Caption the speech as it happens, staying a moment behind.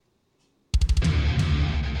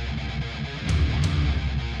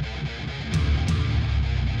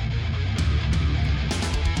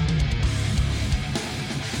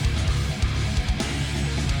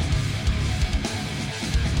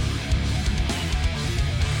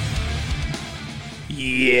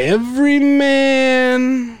Everyman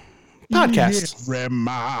podcast.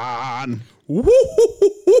 Everyman.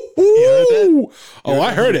 Oh,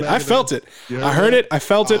 I heard it. I felt it. I heard it. I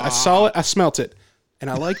felt it. I saw it. I smelt it. And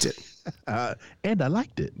I liked it. And I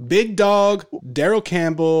liked it. Big Dog, Daryl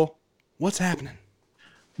Campbell. What's happening?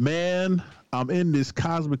 Man, I'm in this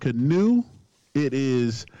cosmic canoe. It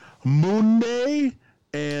is Monday,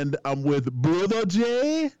 and I'm with Brother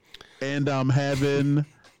Jay, and I'm having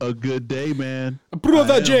a good day, man.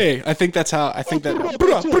 Brother Jay. I think that's how. I think that.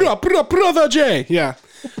 Brother Jay. Yeah.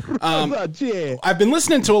 Brother Jay. I've been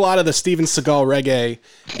listening to a lot of the Steven Seagal reggae,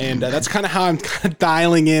 and that's kind of how I'm kind of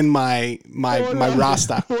dialing in my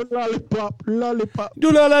Rasta. Lollipop. Do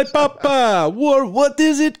lollipop. What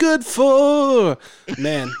is it good for?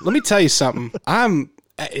 Man, let me tell you something.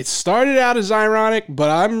 It started out as ironic, but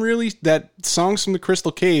I'm really that Songs from the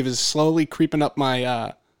Crystal Cave is slowly creeping up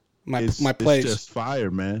my plays. It's just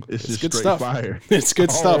fire, man. It's just good straight stuff. fire. It's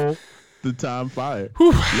good stuff. The time fire.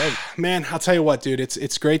 Man, I'll tell you what, dude.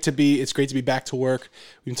 It's great to be back to work.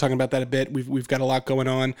 We've been talking about that a bit. We've got a lot going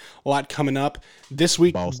on, a lot coming up this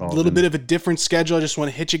week. A little bit of a different schedule. I just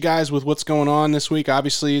want to hit you guys with what's going on this week.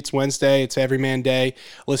 Obviously, it's Wednesday. It's Everyman Day.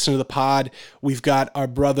 Listen to the pod. We've got our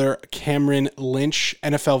brother Cameron Lynch,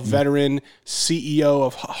 NFL veteran, CEO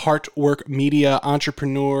of HeartWork Media,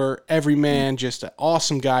 entrepreneur, everyman, just an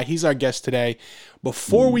awesome guy. He's our guest today.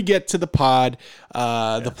 Before we get to the pod,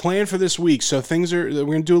 the plan for this week. So we're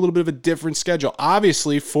going to do a little bit of a different schedule.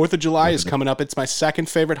 Obviously, 4th of July is coming up. It's my second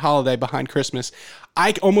favorite holiday behind Christmas.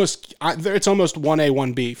 It's almost 1A,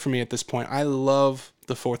 1B for me at this point. I love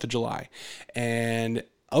the 4th of July. And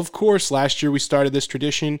of course, last year we started this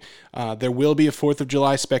tradition. There will be a 4th of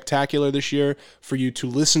July spectacular this year for you to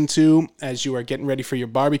listen to as you are getting ready for your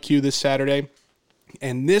barbecue this Saturday.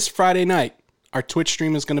 And this Friday night, our Twitch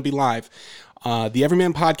stream is going to be live. The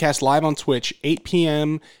Everyman Podcast live on Twitch, 8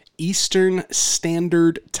 p.m. Eastern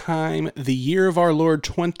Standard Time, the year of our Lord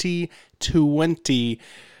 2020,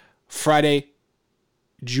 Friday,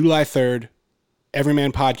 July 3rd,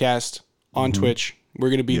 Everyman Podcast on Twitch. We're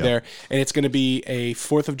going to be there, and it's going to be a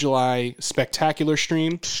 4th of July spectacular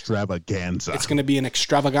stream. Extravaganza. It's going to be an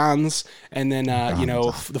extravaganza, and then,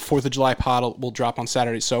 the 4th of July pod will drop on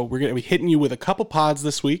Saturday. So we're going to be hitting you with a couple pods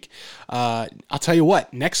this week. I'll tell you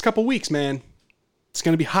what, next couple weeks, man, it's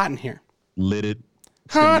going to be hot in here. Litted.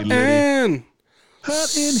 Hot in.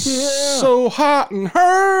 Hot in here. So hot in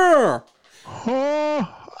her.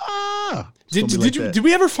 Did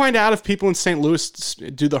we ever find out if people in St. Louis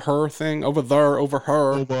do the her thing? Over there, over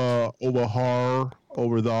her. Over her,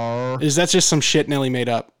 over there. Is that just some shit Nelly made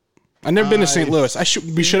up? I've never been to St. Louis. I should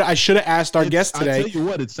have asked our guest today. I tell you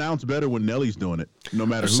what, it sounds better when Nelly's doing it, no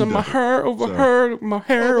matter who. My hair over her, my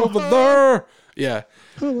hair over there. Yeah.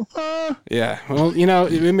 Yeah. Well,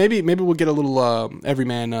 maybe we'll get a little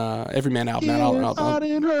Everyman album out. Hot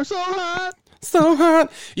in her, so hot. So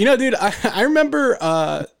hot. Dude, I remember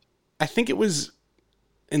I think it was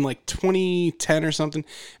in like 2010 or something.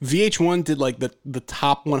 VH1 did like the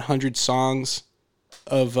top 100 songs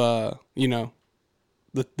of the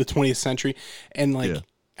 20th century, and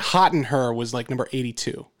Hot in Her was like number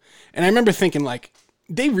 82. And I remember thinking like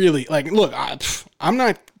they really look. I'm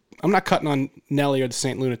not cutting on Nelly or the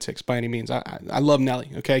Saint Lunatics by any means. I love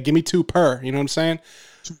Nelly. Okay, give me 2 per. You know what I'm saying?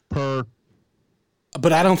 2 per.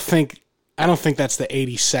 But I don't think that's the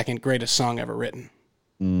 82nd greatest song ever written.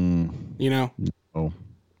 No,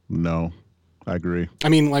 I agree. I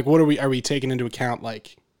mean, like, what are we taking into account?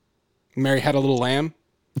 Like, Mary Had a Little Lamb?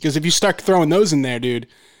 Because if you start throwing those in there, dude,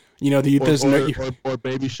 or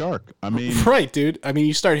Baby Shark. I mean, right, dude. I mean,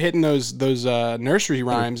 you start hitting those nursery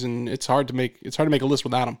rhymes, and it's hard to make a list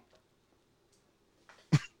without them.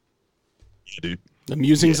 Yeah, dude. The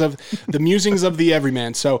musings of the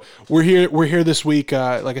Everyman. So we're here this week.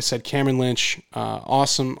 Like I said, Cameron Lynch,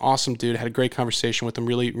 awesome dude. Had a great conversation with him.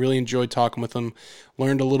 Really enjoyed talking with him.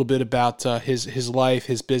 Learned a little bit about his life,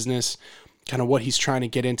 his business, kind of what he's trying to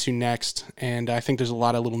get into next. And I think there's a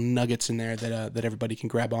lot of little nuggets in there that everybody can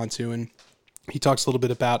grab onto. And he talks a little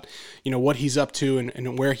bit about what he's up to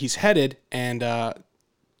and where he's headed. And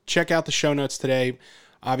check out the show notes today.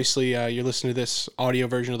 Obviously, you're listening to this audio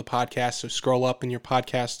version of the podcast, so scroll up in your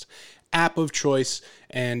podcast app of choice,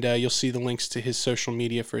 and you'll see the links to his social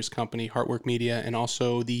media for his company, HeartWork Media, and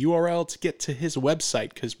also the URL to get to his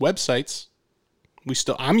website, because websites,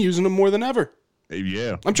 I'm using them more than ever.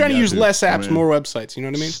 Yeah. I'm trying to use less apps, more websites, you know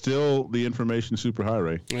what I mean? Still the information super high,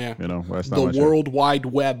 Ray. Yeah. Last time the World Wide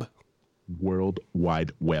Web. World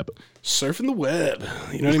Wide Web. Surfing the web,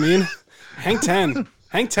 you know what I mean? Hang 10.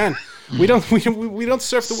 Hang 10. We don't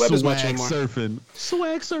surf the web as much anymore.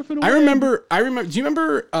 Swag surfing. I remember. Do you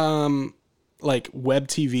remember like web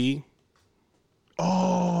TV.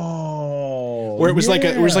 Oh, where it was like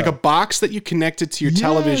a box that you connected to your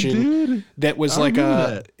television. Dude. That was like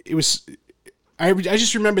it was. I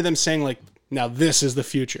just remember them saying like, now this is the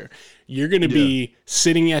future. You're going to be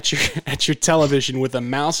sitting at your television with a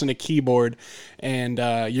mouse and a keyboard, and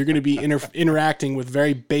you're going to be interacting with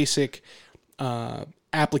very basic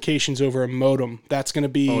applications over a modem. That's going to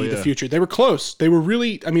be the future. They were close. They were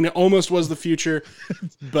really, I mean, it almost was the future,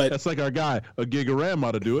 but that's like our guy. A gig of RAM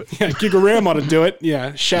ought to do it. Yeah, gig of RAM ought to do it.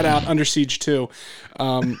 Yeah. Shout out Under Siege 2.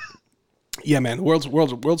 Yeah, man, the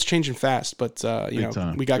world's changing fast, but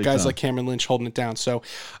we got guys like Cameron Lynch holding it down. So,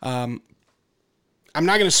 I'm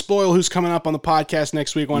not going to spoil who's coming up on the podcast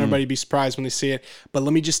next week. I want everybody to be surprised when they see it. But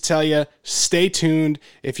let me just tell you, stay tuned.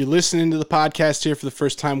 If you're listening to the podcast here for the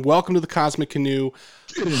first time, welcome to the Cosmic Canoe.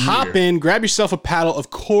 Hop in, grab yourself a paddle. Of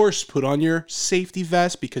course, put on your safety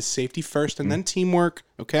vest because safety first and then teamwork.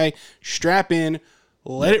 Okay, strap in,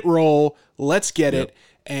 let it roll. Let's get it,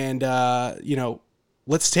 and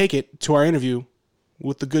let's take it to our interview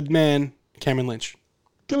with the good man, Cameron Lynch.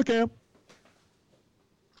 Killer Cam.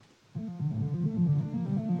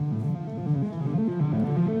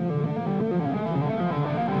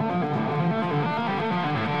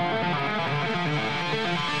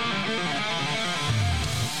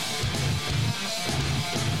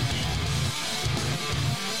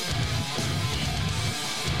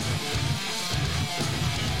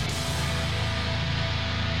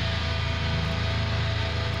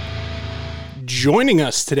 Joining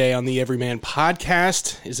us today on the Everyman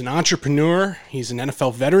podcast is an entrepreneur. He's an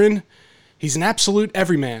NFL veteran. He's an absolute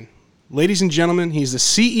everyman. Ladies and gentlemen, he's the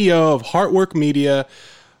CEO of HeartWork Media,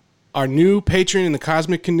 our new patron in the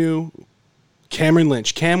Cosmic Canoe, Cameron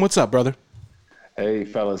Lynch. Cam, what's up, brother? Hey,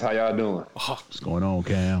 fellas. How y'all doing? What's going on,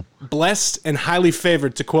 Cam? Blessed and highly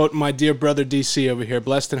favored, to quote my dear brother DC over here.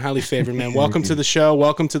 Blessed and highly favored, man. Welcome to the show.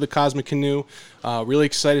 Welcome to the Cosmic Canoe. Really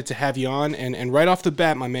excited to have you on. And right off the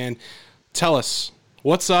bat, my man, tell us,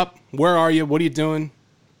 what's up? Where are you? What are you doing?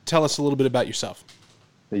 Tell us a little bit about yourself.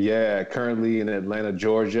 Yeah, currently in Atlanta,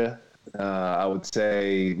 Georgia. I would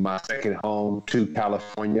say my second home to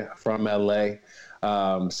California from LA.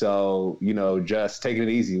 So, just taking it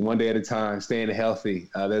easy, one day at a time, staying healthy.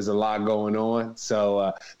 There's a lot going on.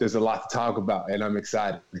 So there's a lot to talk about, and I'm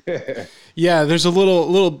excited. Yeah, there's a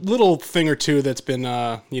little thing or two that's been,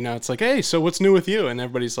 it's like, hey, so what's new with you? And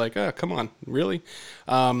everybody's like, oh, come on, really?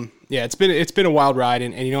 Yeah, it's been a wild ride.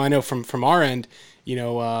 And I know from our end,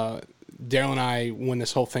 Daryl and I, when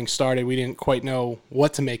this whole thing started, we didn't quite know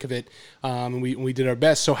what to make of it. And we did our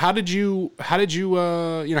best. So how did you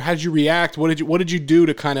react? What did you do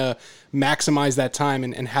to kind of maximize that time?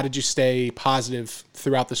 And how did you stay positive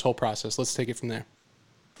throughout this whole process? Let's take it from there.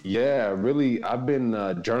 Yeah, really, I've been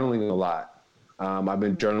journaling a lot. I've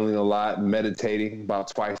been journaling a lot, meditating about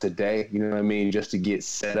twice a day, just to get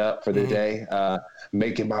set up for the day,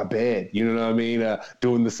 making my bed,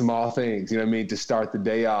 doing the small things, to start the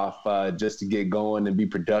day off, just to get going and be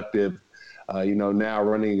productive. Now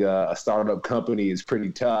running a startup company is pretty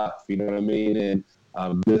tough, and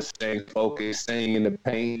just staying focused, staying in the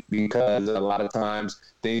paint, because a lot of times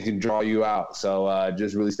things can draw you out. So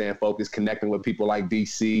just really staying focused, connecting with people like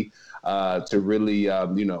DC, to really,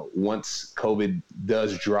 once COVID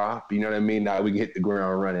does drop, now we can hit the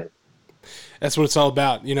ground running. That's what it's all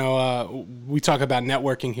about. We talk about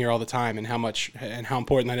networking here all the time and how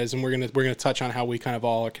important that is. And we're gonna touch on how we kind of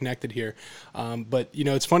all are connected here. But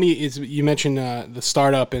it's funny is you mentioned the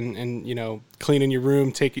startup and cleaning your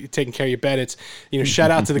room, taking care of your bed. It's shout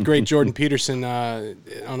out to the great Jordan Peterson. I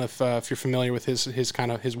don't know if you're familiar with his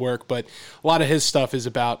kind of his work, but a lot of his stuff is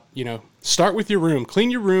about start with your room, clean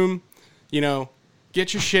your room,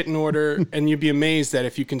 get your shit in order, and you'd be amazed that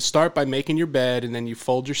if you can start by making your bed and then you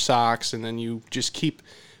fold your socks and then you just keep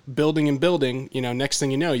building and building, next thing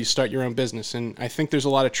you know, you start your own business. And I think there's a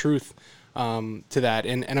lot of truth to that.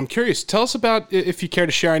 And I'm curious, tell us about, if you care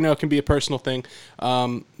to share, I know it can be a personal thing,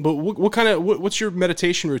 but what's your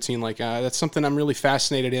meditation routine like? That's something I'm really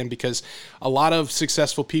fascinated in, because a lot of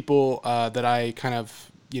successful people that I kind of,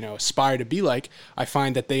 aspire to be like, I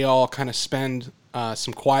find that they all kind of spend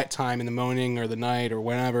some quiet time in the morning or the night or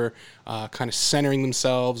whenever, kind of centering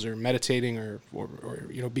themselves or meditating or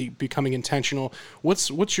becoming intentional.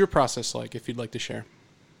 What's your process like, if you'd like to share?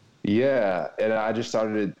 Yeah, and I just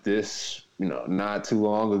started this, not too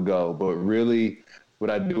long ago, but really what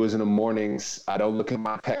I do is in the mornings, I don't look at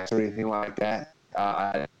my text or anything like that.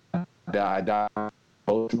 I dive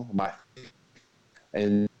my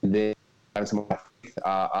and then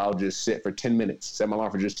I'll just sit for 10 minutes, set my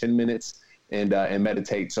alarm for just 10 minutes, and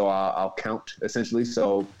meditate. So I'll count essentially.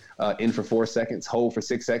 So in for 4 seconds, hold for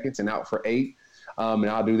 6 seconds, and out for 8. And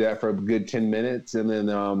I'll do that for a good 10 minutes. And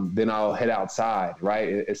then I'll head outside,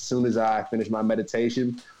 right? As soon as I finish my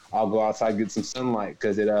meditation, I'll go outside, get some sunlight,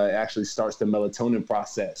 because it actually starts the melatonin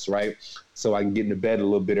process, right? So I can get into bed a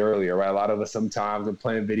little bit earlier, right? A lot of us sometimes are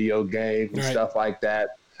playing video games and stuff like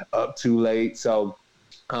that up too late. So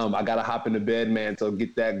I got to hop into bed, man, to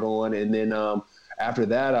get that going. And then after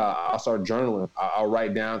that, I'll start journaling. I'll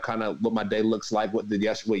write down kind of what my day looks like, what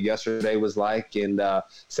yesterday was like, and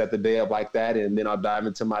set the day up like that. And then I'll dive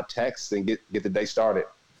into my texts and get the day started.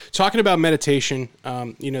 Talking about meditation,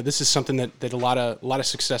 this is something that a lot of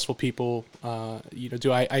successful people,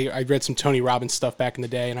 do. I read some Tony Robbins stuff back in the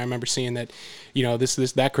day, and I remember seeing that,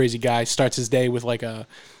 that crazy guy starts his day with like a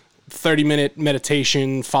 30-minute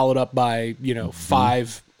meditation followed up by,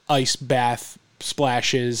 5 ice bath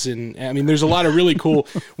splashes. And I mean, there's a lot of really cool,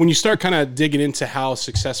 when you start kind of digging into how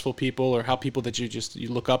successful people or how people that you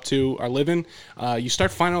look up to are living, you start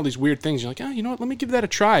finding all these weird things. You're like, oh, you know what, let me give that a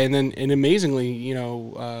try. And amazingly,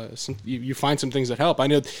 you find some things that help. I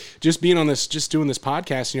know just doing this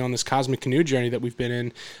podcast, on this cosmic canoe journey that we've been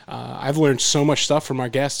in, I've learned so much stuff from our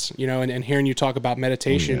guests, and hearing you talk about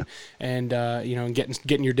meditation and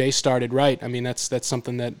getting your day started right. I mean, that's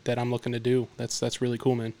something that I'm looking to do. That's really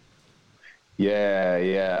cool, man. Yeah.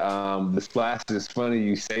 The splash is funny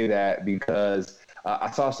you say that, because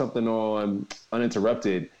I saw something on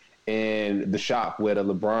Uninterrupted in the shop with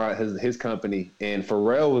LeBron, his company, and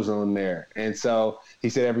Pharrell was on there. And so he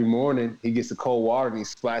said every morning he gets the cold water and he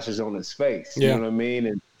splashes on his face. You know what I mean?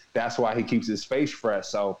 And that's why he keeps his face fresh.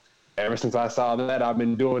 So ever since I saw that, I've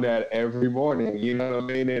been doing that every morning. You know what I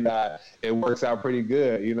mean? And it works out pretty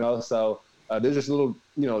good, So there's just little,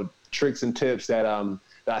 tricks and tips that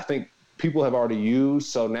I think people have already used.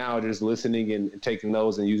 So now just listening and taking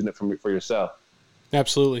those and using it for yourself.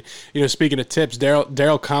 Absolutely. Speaking of tips,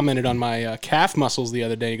 Daryl commented on my calf muscles the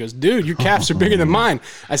other day. He goes, dude, your calves are bigger than mine.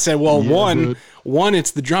 I said, well, one,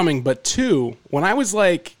 it's the drumming, but 2, when I was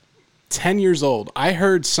like 10 years old, I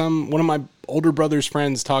heard one of my older brother's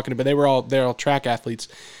friends talking about, they're all track athletes,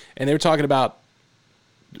 and they were talking about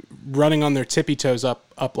running on their tippy toes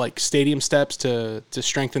up like stadium steps to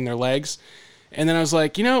strengthen their legs. And then I was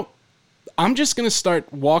like, I'm just going to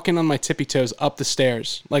start walking on my tippy toes up the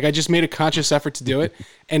stairs. Like, I just made a conscious effort to do it.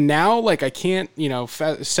 And now, like, I can't,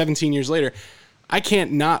 17 years later, I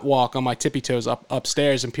can't not walk on my tippy toes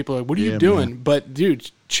upstairs. And people are like, what are you doing? Man. But, dude,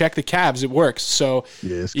 check the calves. It works. So,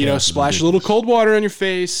 splash a little cold water on your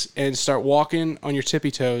face and start walking on your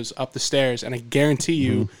tippy toes up the stairs. And I guarantee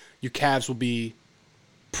you, your calves will be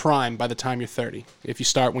prime by the time you're 30 if you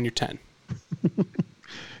start when you're 10.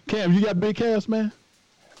 Cam, you got big calves, man?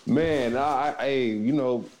 Man,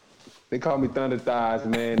 they call me Thunder Thighs,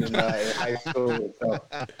 man, in high school. So,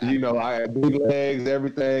 I have big legs,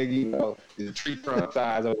 everything, the tree trunk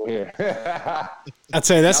thighs over here. I'd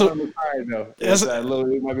say it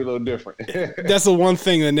might be a little different. That's the one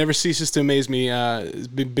thing that never ceases to amaze me.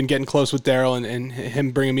 Been getting close with Daryl and him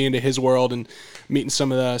bringing me into his world and meeting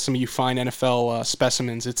some of you fine NFL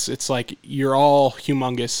specimens. It's like you're all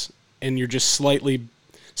humongous and you're just slightly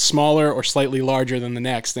smaller or slightly larger than the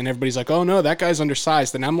next, and everybody's like, oh no, that guy's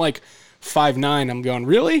undersized, and I'm like 5'9". I'm going,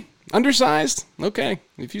 really? Undersized? Okay,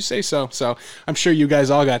 if you say so. So I'm sure you guys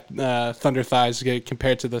all got thunder thighs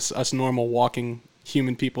compared to us normal walking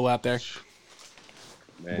human people out there.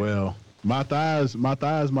 Man. Well, my thighs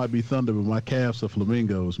might be thunder, but my calves are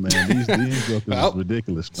flamingos, man. These is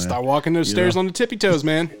ridiculous, man. Start walking those stairs on the tippy toes,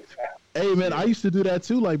 man. Hey, man, I used to do that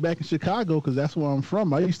too, like back in Chicago, because that's where I'm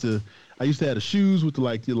from. I used to have the shoes with the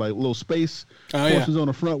little space portions on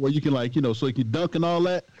the front where you can so you can dunk and all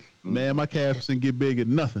that. Man, my calves didn't get big at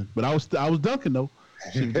nothing, but I was dunking though.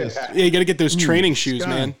 You got to get those training shoes,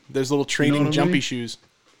 man. Those little training jumpy shoes.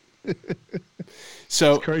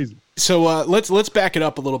 So it's crazy. So let's back it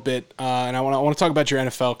up a little bit, and I want to talk about your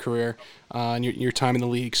NFL career and your time in the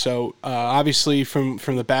league. So obviously, from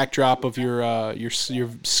the backdrop of your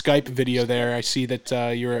Skype video there, I see that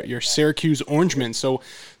you're Syracuse Orangemen. So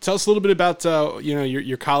tell us a little bit about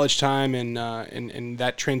your college time and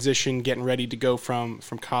that transition, getting ready to go from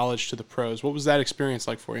college to the pros. What was that experience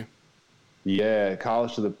like for you? Yeah,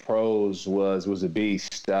 college to the pros was a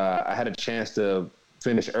beast. I had a chance to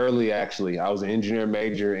finish early, actually. I was an engineer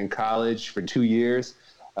major in college for 2 years.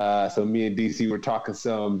 So me and DC were talking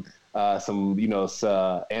some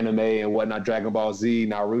anime and whatnot, Dragon Ball Z,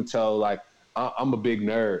 Naruto. Like, I'm a big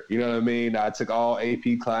nerd. You know what I mean? I took all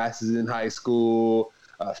AP classes in high school,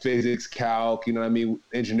 physics, calc,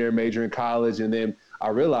 engineer major in college. And then I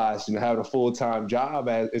realized, having a full-time job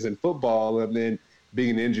is in football. And then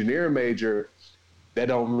being an engineering major, that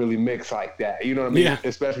don't really mix like that. You know what I mean? Yeah.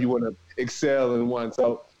 Especially you want to excel in one.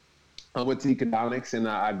 So I went to economics and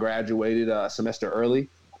I graduated a semester early.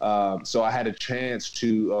 So I had a chance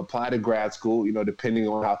to apply to grad school, you know, depending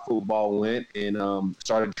on how football went, and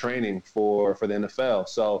started training for the NFL.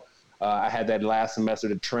 So I had that last semester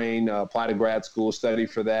to train, apply to grad school, study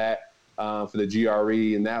for that, for the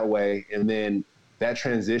GRE in that way. And then that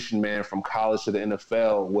transition, man, from college to the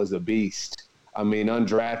NFL was a beast. I mean,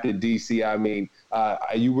 undrafted DC. I mean,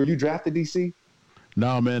 were you drafted, DC?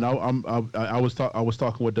 No, man. I was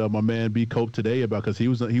talking with my man B Cope today about, because he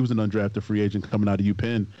was an undrafted free agent coming out of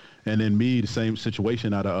UPenn, and then me, the same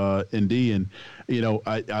situation out of ND. And you know,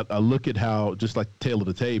 I look at how, just like the tail of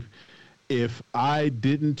the tape, if I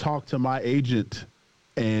didn't talk to my agent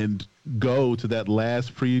and go to that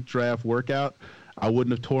last pre-draft workout, I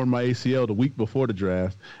wouldn't have torn my ACL the week before the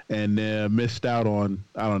draft and missed out on,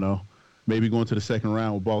 I don't know, maybe going to the second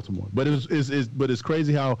round with Baltimore. But it's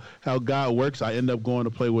crazy how God works. I end up going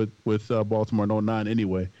to play with Baltimore in 09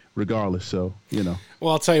 anyway, regardless. So, you know.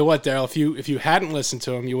 Well, I'll tell you what, Daryl, if you hadn't listened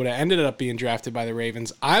to him, you would have ended up being drafted by the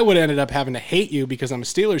Ravens. I would have ended up having to hate you because I'm a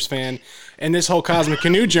Steelers fan, and this whole Cosmic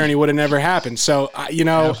Canoe journey would have never happened. So, you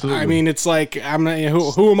know, absolutely. I mean, it's like, I'm not,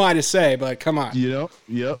 who am I to say, but come on.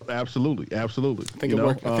 Yep, absolutely. I think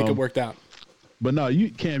it worked out. But no,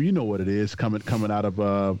 Cam, you know what it is coming out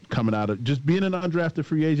of just being an undrafted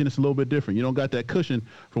free agent. It's a little bit different. You don't got that cushion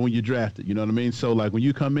from when you drafted. You know what I mean? So like when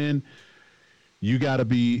you come in, you got to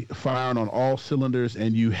be firing on all cylinders,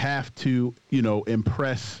 and you have to, you know,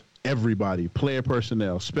 impress everybody: player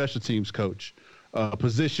personnel, special teams coach,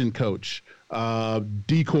 position coach,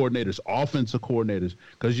 D coordinators, offensive coordinators,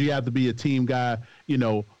 because you have to be a team guy, you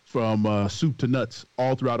know, from soup to nuts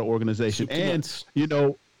all throughout the organization, and you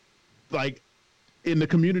know, like. In the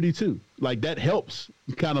community too, like that helps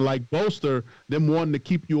kind of like bolster them wanting to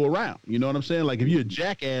keep you around. You know what I'm saying? Like if you're a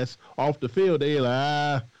jackass off the field, they're like,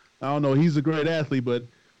 I don't know, he's a great athlete, but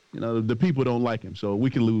you know the people don't like him, so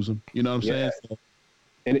we can lose him. You know what I'm saying?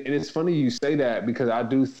 And it's funny you say that, because I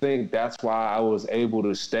do think that's why I was able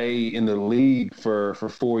to stay in the league for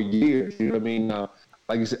 4 years. You know what I mean?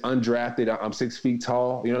 Like you said, undrafted. I'm 6 feet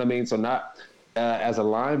tall. You know what I mean? So not. As a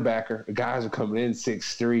linebacker, guys are coming in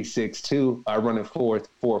 6'3", 6'2", running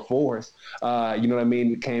 4.4s. You know what I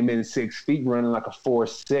mean? Came in 6 feet, running like a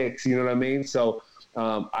 4.6. You know what I mean? So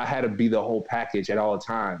I had to be the whole package at all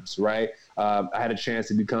times, right? I had a chance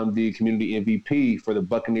to become the community MVP for the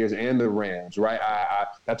Buccaneers and the Rams, right?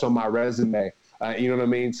 That's on my resume. You know what I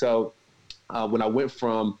mean? So when I went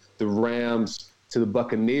from the Rams to the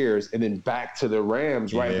Buccaneers and then back to the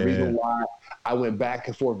Rams, right? The reason why I went back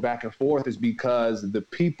and forth is because the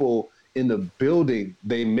people in the building,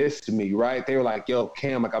 they missed me, right? They were like, yo,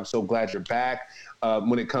 Cam, like, I'm so glad you're back.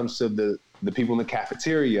 When it comes to the people in the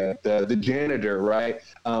cafeteria, the janitor, right?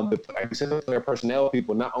 The player personnel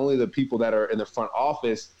people, not only the people that are in the front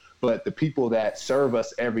office, but the people that serve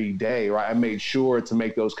us every day, right? I made sure to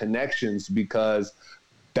make those connections, because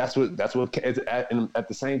that's what at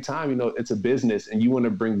the same time, you know, it's a business and you want to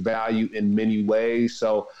bring value in many ways.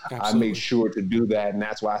 So absolutely. I made sure to do that. And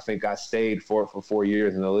that's why I think I stayed for 4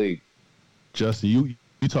 years in the league. Justin,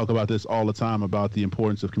 you talk about this all the time, about the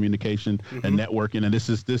importance of communication and networking. And this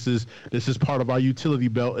is part of our utility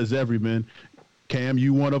belt as everyman. Cam,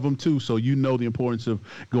 you one of them too. So you know the importance of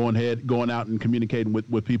going out and communicating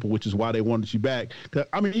with people, which is why they wanted you back.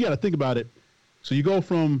 I mean, you got to think about it. So you go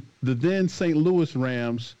from the then St. Louis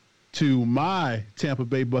Rams to my Tampa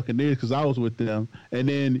Bay Buccaneers, because I was with them, and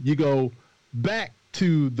then you go back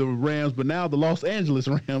to the Rams, but now the Los Angeles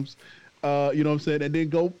Rams, you know what I'm saying, and then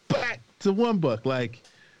go back to one Buck. Like,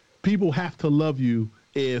 people have to love you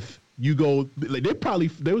if you go. Like,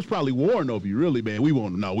 they was probably warring over you, really, man. We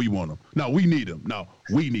want them. No, we want them. No, we need them. No,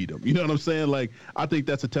 we need them. You know what I'm saying? Like, I think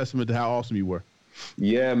that's a testament to how awesome you were.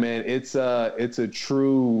 Yeah, man, it's a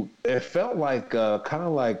true. It felt like kind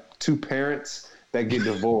of like two parents that get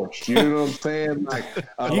divorced. You know what I'm saying? Like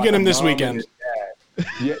you get them this weekend.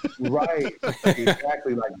 Yeah, right.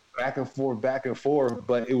 Exactly. Like back and forth.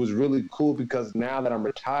 But it was really cool because now that I'm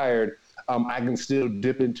retired, I can still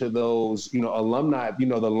dip into those, you know, alumni. You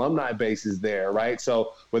know, the alumni base is there, right?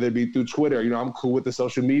 So whether it be through Twitter, you know, I'm cool with the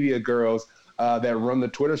social media girls that run the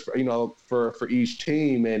Twitters for, you know, for each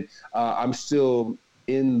team, and I'm still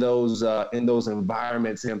in those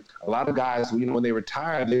environments. And a lot of guys, you know, when they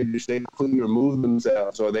retire, they completely remove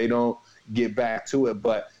themselves or they don't get back to it.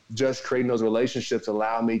 But just creating those relationships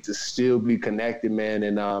allow me to still be connected, man.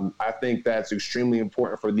 And I think that's extremely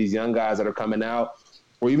important for these young guys that are coming out,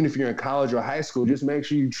 or even if you're in college or high school. Just make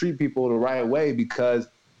sure you treat people the right way, because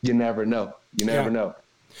you never know. You never know.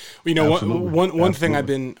 You know, Absolutely. one thing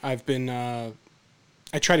Absolutely.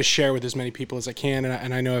 I try to share with as many people as I can,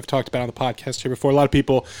 and I know I've talked about it on the podcast here before. A lot of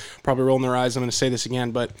people probably rolling their eyes. I'm going to say this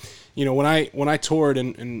again, but you know, when I toured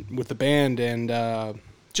and with the band and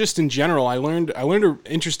just in general, I learned an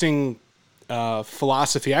interesting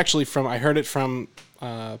philosophy. Actually, I heard it from.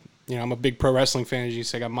 You know, I'm a big pro wrestling fan, as you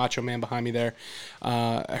say. I got Macho Man behind me there.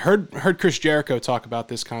 I heard Chris Jericho talk about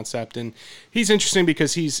this concept, and he's interesting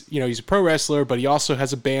because he's a pro wrestler, but he also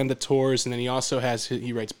has a band that tours, and then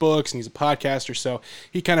he writes books, and he's a podcaster. So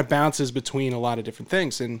he kind of bounces between a lot of different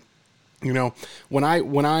things. And you know, when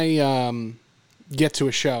I get to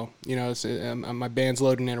a show, you know, my band's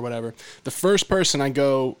loading in or whatever, the first person I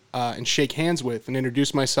go and shake hands with and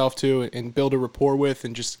introduce myself to and build a rapport with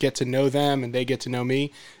and just get to know them and they get to know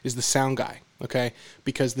me is the sound guy, okay?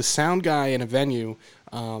 Because the sound guy in a venue,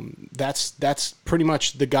 that's pretty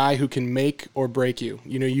much the guy who can make or break you.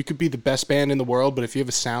 You know, you could be the best band in the world, but if you have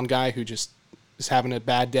a sound guy who just is having a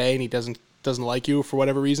bad day and he doesn't like you for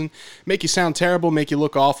whatever reason, make you sound terrible, make you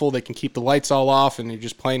look awful. They can keep the lights all off and you're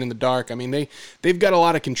just playing in the dark. I mean, they've got a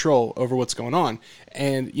lot of control over what's going on.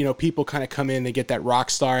 And, you know, people kind of come in, they get that rock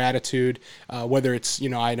star attitude, whether it's, you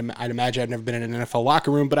know, I'd imagine, I've never been in an NFL locker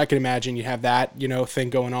room, but I can imagine you have that, you know, thing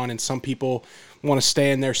going on. And some people want to stay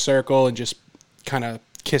in their circle and just kind of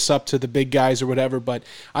kiss up to the big guys or whatever. But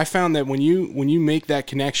I found that when you make that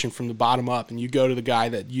connection from the bottom up and you go to the guy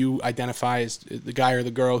that you identify as the guy or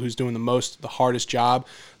the girl who's doing the hardest job,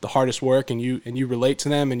 the hardest work, and you relate to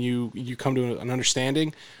them and you come to an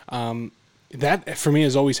understanding, that for me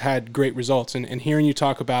has always had great results. And hearing you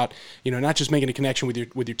talk about, you know, not just making a connection with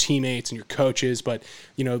your teammates and your coaches, but,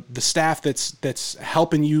 you know, the staff that's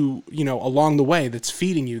helping you, you know, along the way, that's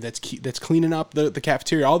feeding you, that's cleaning up the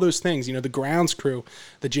cafeteria, all those things, you know, the grounds crew,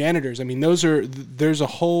 the janitors. I mean, there's a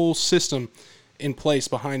whole system in place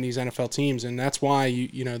behind these NFL teams, and that's why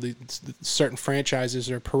you know the certain franchises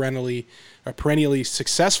are perennially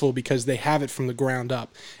successful because they have it from the ground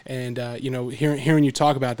up. And you know, hearing you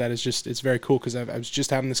talk about that is it's very cool because I was just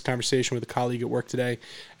having this conversation with a colleague at work today.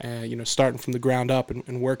 You know, starting from the ground up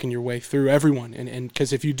and working your way through everyone, and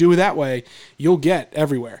because if you do it that way, you'll get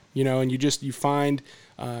everywhere. You know, and you find.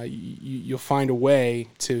 You'll find a way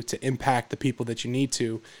to impact the people that you need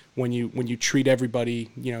to when you treat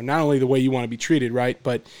everybody, you know, not only the way you want to be treated, right,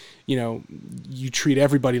 but you know, you treat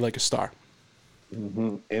everybody like a star.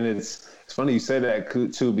 Mm-hmm. And it's funny you say that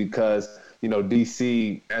too, because you know,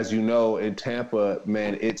 DC, as you know, in Tampa,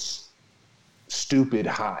 man, it's stupid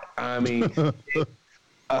hot. I mean,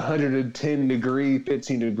 110 degrees,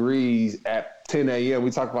 15 degrees at 10 a.m.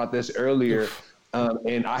 We talked about this earlier.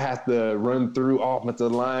 And I have to run through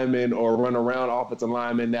offensive linemen or run around offensive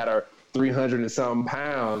linemen that are 300 and something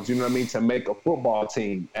pounds, you know what I mean, to make a football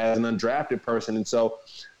team as an undrafted person. And so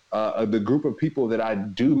the group of people that I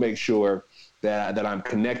do make sure that I'm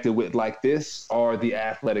connected with like this are the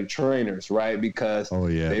athletic trainers, right? Because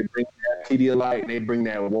they bring that Pedialyte, they bring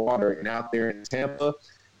that water. And out there in Tampa,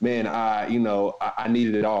 man, I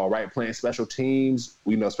needed it all, right? Playing special teams,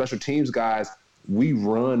 special teams guys, we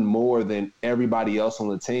run more than everybody else on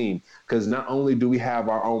the team because not only do we have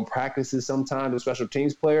our own practices sometimes as special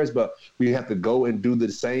teams players, but we have to go and do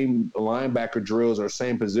the same linebacker drills or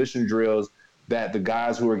same position drills that the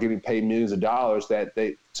guys who are getting paid millions of dollars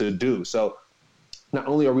to do. So not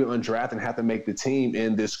only are we undrafted and have to make the team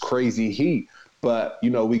in this crazy heat, but, you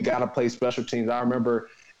know, we got to play special teams. I remember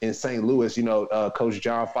in St. Louis, you know, Coach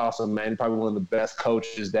John Foster, man, probably one of the best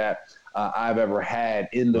coaches that I've ever had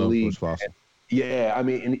in the league. Yeah, I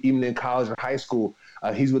mean, even in college or high school,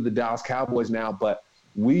 he's with the Dallas Cowboys now. But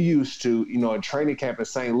we used to, you know, in training camp in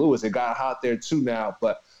St. Louis, it got hot there too now.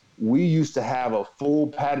 But we used to have a full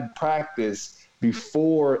padded practice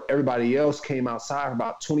before everybody else came outside for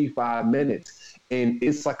about 25 minutes. And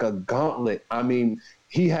it's like a gauntlet. I mean,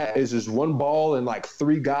 it's just one ball and like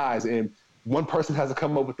three guys, and one person has to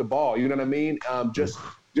come up with the ball. You know what I mean? Just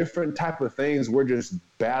different type of things. We're just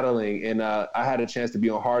battling. And I had a chance to be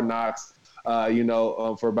on Hard Knocks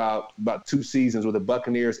for about 2 seasons with the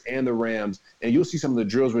Buccaneers and the Rams. And you'll see some of the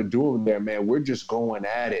drills we're doing there, man. We're just going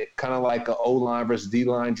at it. Kind of like O-line versus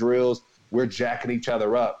D-line drills. We're jacking each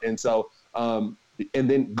other up. And so, and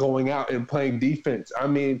then going out and playing defense. I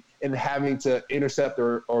mean, and having to intercept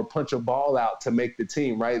or punch a ball out to make the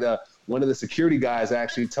team, right? One of the security guys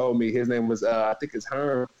actually told me, his name was, I think it's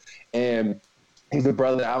Herm, and he's a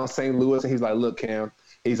brother out in St. Louis. And he's like, look, Cam,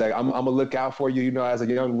 he's like, I'm going to look out for you, you know, as a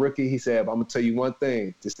young rookie. He said, I'm going to tell you one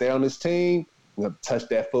thing. To stay on this team, I'm going to touch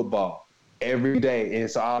that football every day.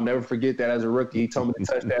 And so I'll never forget that as a rookie. He told me to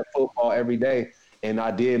touch that football every day. And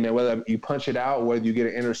I did, man, whether you punch it out, whether you get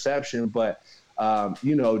an interception. But,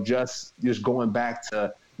 you know, just going back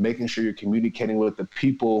to making sure you're communicating with the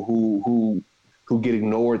people who get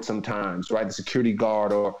ignored sometimes, right? The security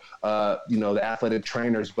guard or, the athletic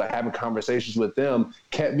trainers, but having conversations with them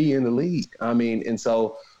kept me in the league. I mean, and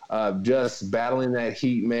so just battling that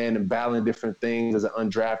heat, man, and battling different things as an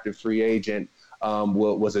undrafted free agent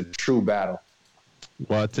was a true battle.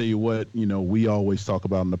 Well, I tell you what, we always talk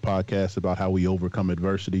about in the podcast about how we overcome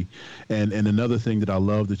adversity. And another thing that I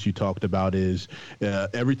love that you talked about is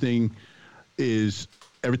everything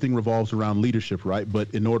revolves around leadership, right? But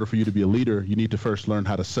in order for you to be a leader, you need to first learn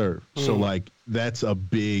how to serve. So that's a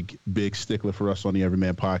big, big stickler for us on the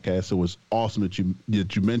Everyman podcast. It was awesome that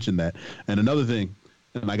you mentioned that. And another thing,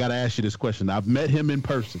 and I got to ask you this question. I've met him in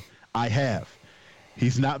person. I have.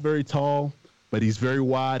 He's not very tall, but he's very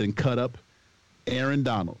wide and cut up. Aaron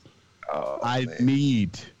Donald. Oh, I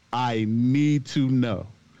need to know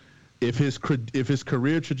if his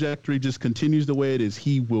career trajectory just continues the way it is,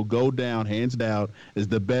 he will go down, hands down, as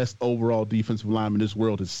the best overall defensive lineman this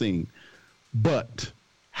world has seen. But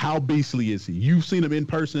how beastly is he? You've seen him in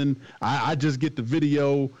person. I just get the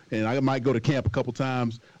video, and I might go to camp a couple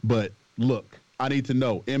times. But look, I need to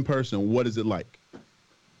know in person, what is it like?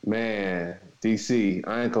 Man, DC,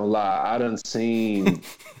 I ain't gonna lie. I done seen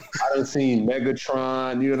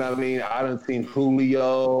Megatron. You know what I mean? I done seen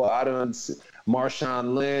Julio. I done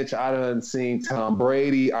Marshawn Lynch. I done seen Tom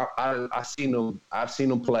Brady. I've seen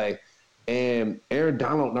them play. And Aaron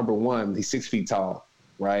Donald, number one, he's 6 feet tall,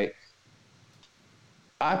 right?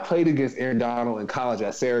 I played against Aaron Donald in college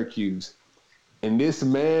at Syracuse, and this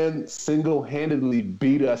man single-handedly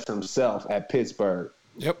beat us himself at Pittsburgh.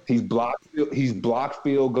 Yep. He's blocked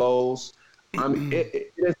field goals. I mean,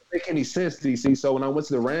 it doesn't make any sense, DC. So when I went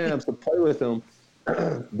to the Rams to play with him,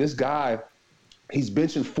 this guy, he's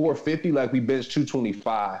benching 450 like we bench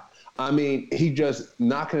 225. I mean, he just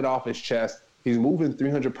knocking it off his chest. He's moving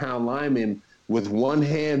 300-pound linemen with one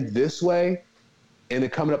hand this way, and then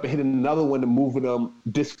coming up and hitting another one and moving them,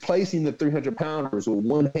 displacing the 300-pounders with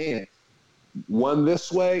one hand. One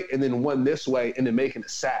this way and then one this way, and then making a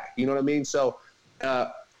sack. You know what I mean? So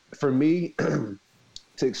for me,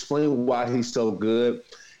 to explain why he's so good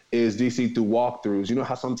is DC through walkthroughs. You know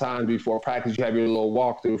how sometimes before practice you have your little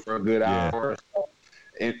walkthrough for a good hour or so?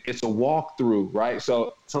 And it's a walkthrough, right?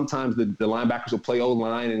 So sometimes the linebackers will play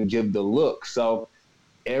O-line and give the look. So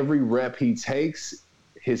every rep he takes,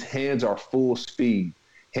 his hands are full speed.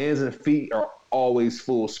 Hands and feet are always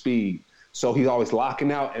full speed. So he's always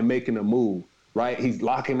locking out and making a move, right? He's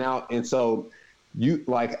locking out. And so you,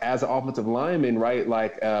 like, as an offensive lineman, right,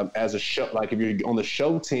 like as a show, like if you're on the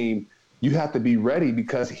show team, you have to be ready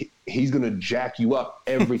because he's going to jack you up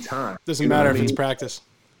every time. Doesn't matter if it's practice.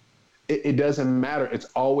 It doesn't matter. It's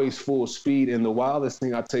always full speed. And the wildest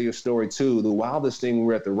thing, I'll tell you a story too, the wildest thing when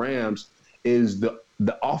we're at the Rams is the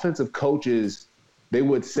offensive coaches, they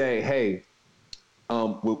would say, hey,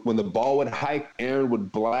 when the ball would hike, Aaron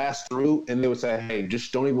would blast through, and they would say, hey,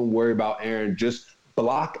 just don't even worry about Aaron. Just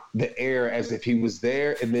block the air as if he was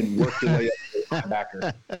there and then work your way up to the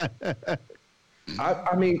linebacker.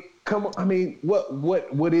 I mean, come on. I mean,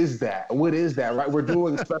 what is that? What is that, right? We're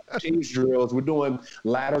doing special teams drills. We're doing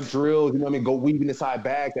ladder drills. You know what I mean? Go weaving inside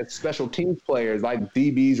bags. That's special teams players like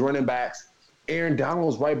DBs, running backs. Aaron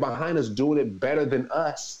Donald's right behind us doing it better than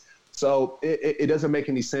us. So it doesn't make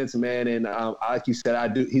any sense, man. And like you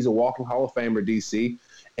said, he's a walking Hall of Famer, DC.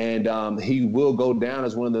 And he will go down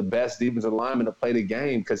as one of the best defensive linemen to play the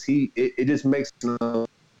game because it just makes no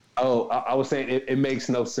 – I was saying it makes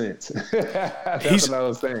no sense. That's what I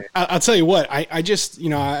was saying. I'll tell you what, I just,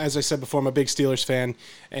 as I said before, I'm a big Steelers fan,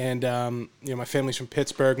 and my family's from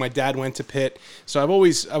Pittsburgh. My dad went to Pitt, so I've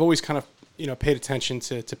always kind of paid attention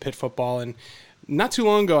to Pitt football. And not too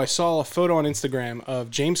long ago, I saw a photo on Instagram of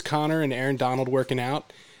James Conner and Aaron Donald working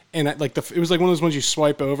out, and it was like one of those ones you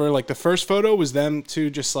swipe over. Like the first photo was them two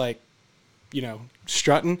just like,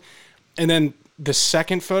 strutting, and then the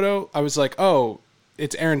second photo, I was like, oh,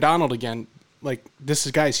 it's Aaron Donald again. Like, this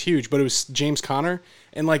guy's huge, but it was James Conner.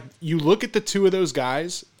 And, like, you look at the two of those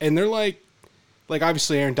guys, and they're like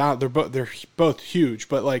obviously Aaron Donald, they're both huge,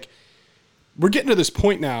 but, like, we're getting to this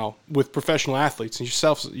point now with professional athletes, and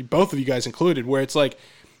yourselves, both of you guys included, where it's like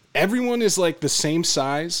everyone is, like, the same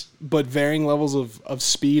size, but varying levels of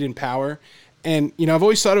speed and power. And, I've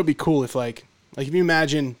always thought it would be cool if, like if you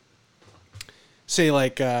imagine, say,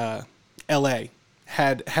 like, L.A.,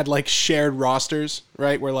 had like shared rosters,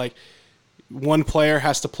 right? Where like one player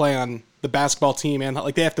has to play on the basketball team and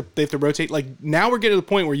like they have to rotate. Like now we're getting to the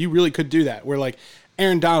point where you really could do that. Where like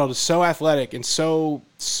Aaron Donald is so athletic and so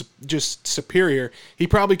just superior. He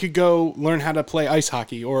probably could go learn how to play ice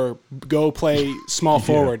hockey or go play small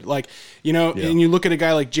forward. Like, you know, and you look at a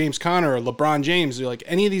guy like James Conner or LeBron James, like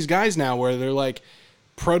any of these guys now where they're like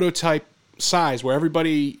prototype size, where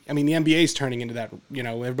everybody, I mean, the NBA is turning into that, you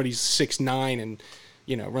know, everybody's 6'9" and,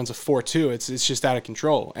 you know, runs a 4.2. It's just out of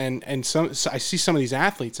control. And so I see some of these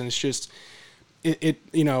athletes and it's just, it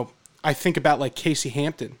you know, I think about like Casey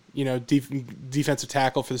Hampton, you know, defensive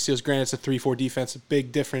tackle for the Steelers. Granted, it's a 3-4 defense, a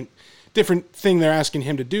big different thing they're asking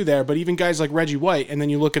him to do there. But even guys like Reggie White, and then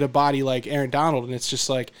you look at a body like Aaron Donald, and it's just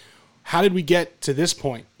like, how did we get to this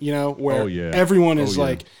point? You know, where everyone is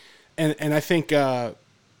like, and I think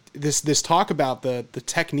this talk about the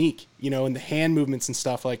technique, you know, and the hand movements and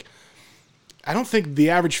stuff. Like, I don't think the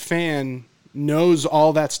average fan knows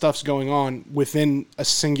all that stuff's going on within a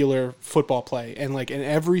singular football play. And like in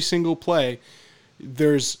every single play,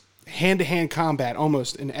 there's hand-to-hand combat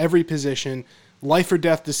almost in every position, life or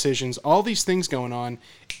death decisions, all these things going on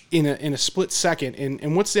in a split second.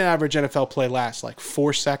 And what's the average NFL play last? Like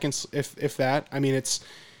 4 seconds, if that. I mean, it's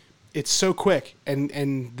so quick, and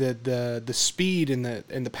the speed and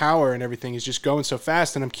the power and everything is just going so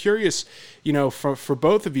fast. And I'm curious, you know, for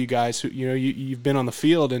both of you guys who, you know, you've been on the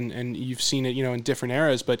field and you've seen it, you know, in different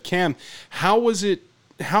eras. But Cam, how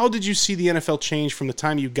did you see the NFL change from the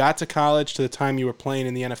time you got to college to the time you were playing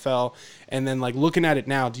in the NFL? And then like looking at it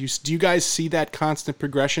now, do you guys see that constant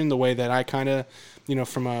progression the way that I kind of, you know,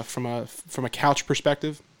 from a couch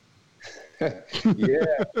perspective? Yeah.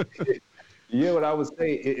 Yeah, what I would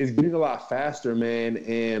say, it's getting a lot faster, man,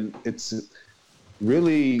 and it's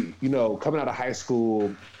really, you know, coming out of high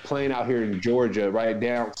school, playing out here in Georgia, right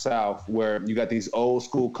down south, where you got these old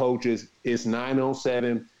school coaches. It's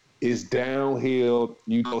 9-on-7, it's downhill.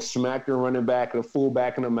 You go smack the running back and the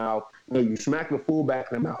fullback in the mouth. No, you smack the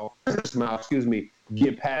fullback in the mouth,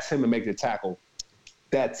 get past him and make the tackle.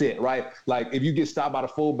 That's it, right? Like, if you get stopped by the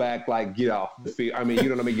fullback, like, get off the field. I mean, you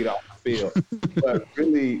know what I mean? Get off the field. But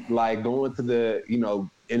really, like, going to the, you know,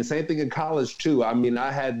 and the same thing in college, too. I mean,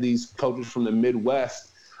 I had these coaches from the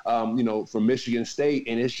Midwest, you know, from Michigan State,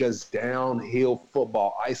 and it's just downhill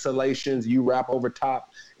football. Isolations, you wrap over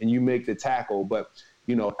top, and you make the tackle. But,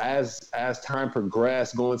 you know, as time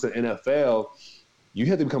progressed, going to the NFL, you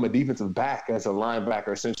have to become a defensive back as a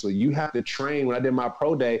linebacker, essentially. You have to train. When I did my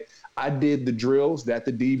pro day, I did the drills that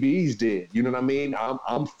the DBs did. You know what I mean?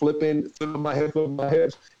 I'm flipping my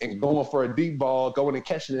hips, and going for a deep ball, going and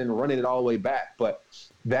catching it and running it all the way back. But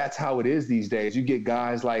that's how it is these days. You get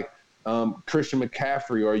guys like Christian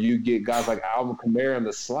McCaffrey, or you get guys like Alvin Kamara in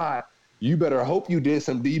the slot. You better hope you did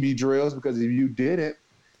some DB drills, because if you didn't,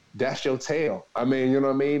 that's your tail. I mean, you know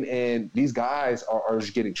what I mean? And these guys are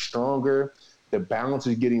just getting stronger. The balance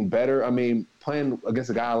is getting better. I mean, playing against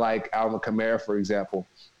a guy like Alvin Kamara, for example,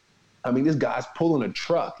 I mean, this guy's pulling a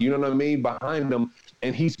truck, you know what I mean, behind him,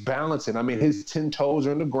 and he's balancing. I mean, his 10 toes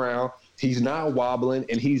are on the ground. He's not wobbling,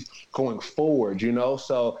 and he's going forward, you know?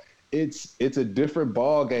 So it's a different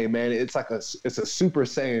ball game, man. It's a Super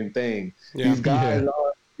Saiyan thing. Yeah. These guys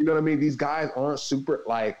are, you know what I mean? These guys aren't super,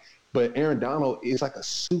 like, but Aaron Donald is like a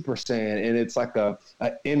Super Saiyan, and it's like an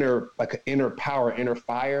inner power, inner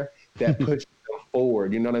fire that puts you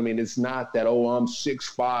forward. You know what I mean? It's not that, oh, I'm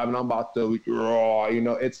 6'5" and I'm about to, you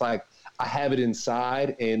know, it's like, I have it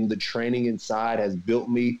inside, and the training inside has built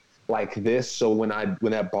me like this. So when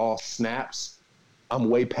that ball snaps, I'm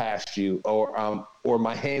way past you, or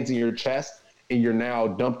my hand's in your chest and you're now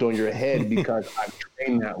dumped on your head because I've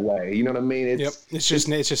trained that way. You know what I mean? It's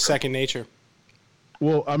just second nature.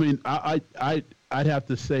 Well, I mean, I'd have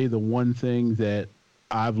to say the one thing that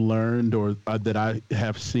I've learned, or that I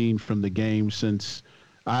have seen from the game since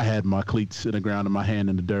I had my cleats in the ground and my hand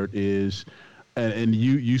in the dirt is, and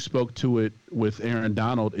you spoke to it with Aaron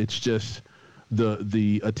Donald, it's just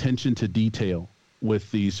the attention to detail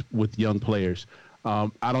with young players. I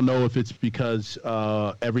don't know if it's because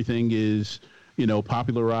everything is, you know,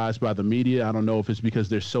 popularized by the media. I don't know if it's because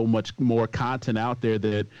there's so much more content out there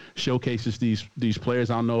that showcases these players.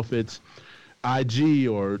 I don't know if it's IG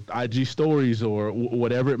or IG stories or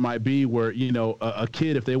whatever it might be, where, you know, a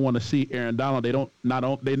kid, if they want to see Aaron Donald, they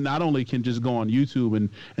not only can just go on YouTube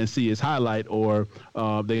and see his highlight, or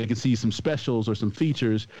they can see some specials or some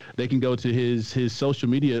features. They can go to his social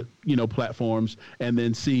media, you know, platforms, and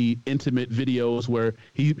then see intimate videos where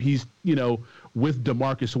he's, you know, with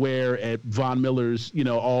DeMarcus Ware at Von Miller's, you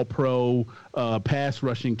know, all-pro pass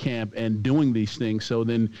rushing camp and doing these things. So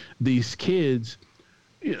then these kids,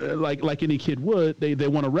 like any kid would, they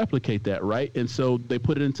want to replicate that, right? And so they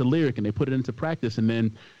put it into lyric and they put it into practice, and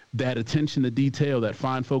then that attention to detail, that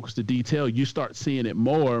fine focus to detail, you start seeing it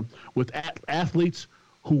more with athletes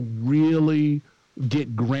who really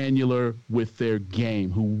get granular with their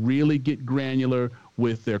game, who really get granular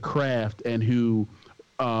with their craft, and who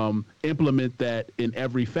implement that in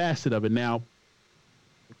every facet of it. Now,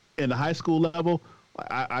 in the high school level,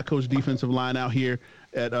 I coach defensive line out here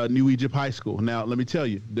at New Egypt High School. Now, let me tell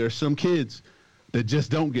you, there's some kids that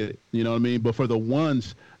just don't get it, you know what I mean? But for the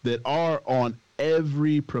ones that are on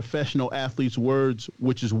every professional athlete's words,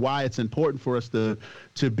 which is why it's important for us to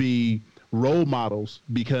be role models,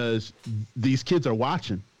 because these kids are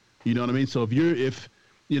watching, you know what I mean? So if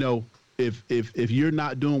you're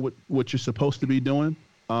not doing what you're supposed to be doing,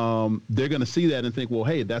 they're going to see that and think, well,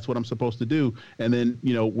 hey, that's what I'm supposed to do. And then,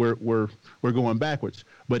 we're going backwards.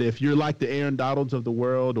 But if you're like the Aaron Donalds of the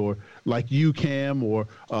world, or like you, Cam, or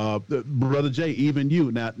Brother Jay, even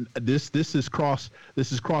you. Now, this is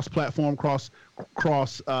cross-platform, cross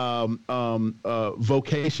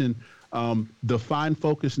vocation, the fine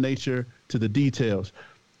focus nature to the details.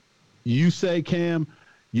 You say, Cam,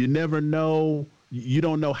 you never know. You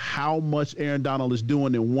don't know how much Aaron Donald is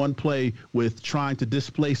doing in one play with trying to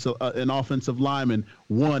displace an offensive lineman,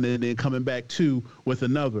 one, and then coming back two with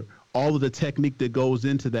another. All of the technique that goes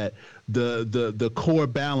into that, the core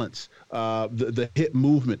balance, the hip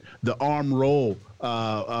movement, the arm roll.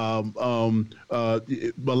 A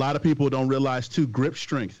lot of people don't realize too, grip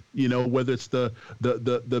strength. Whether it's the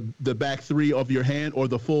back three of your hand or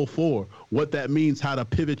the full four. What that means, how to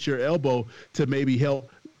pivot your elbow to maybe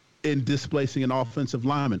help in displacing an offensive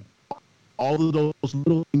lineman. All of those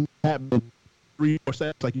little things happen 3 or 4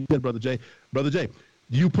 seconds, like you said, Brother Jay. Brother Jay,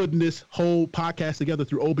 you putting this whole podcast together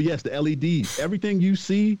through OBS, the LEDs, everything you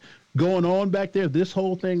see going on back there, this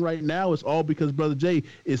whole thing right now is all because Brother Jay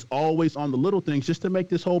is always on the little things just to make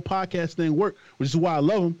this whole podcast thing work, which is why I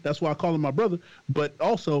love him. That's why I call him my brother. But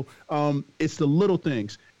also, it's the little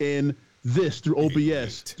things in this, through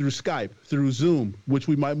OBS, through Skype, through Zoom, which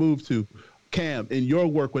we might move to. Cam, in your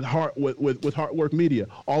work with HeartWork Media,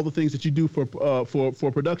 all the things that you do for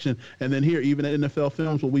production, and then here, even at NFL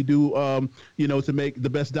Films, what we do, to make the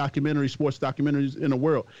best sports documentaries in the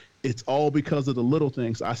world. It's all because of the little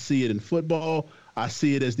things. I see it in football. I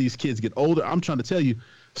see it as these kids get older. I'm trying to tell you,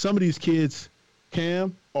 some of these kids,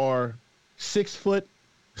 Cam, are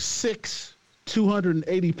 6'6",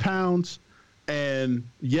 280 pounds, and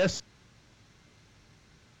yes,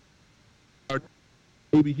 are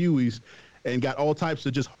baby Hueys, and got all types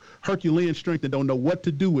of just Herculean strength and don't know what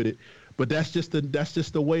to do with it. But that's just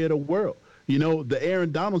the way of the world. The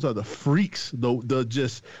Aaron Donalds are the freaks, the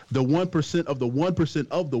 1% of the 1%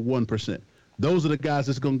 of the 1%. Those are the guys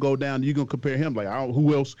that's going to go down. You're going to compare him. Like,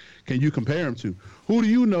 who else can you compare him to? Who do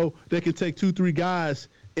you know that can take 2-3 guys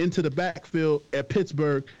into the backfield at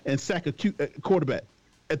Pittsburgh and sack a quarterback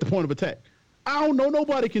at the point of attack? I don't know.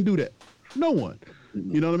 Nobody can do that. No one.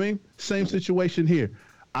 You know what I mean? Same situation here.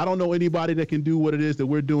 I don't know anybody that can do what it is that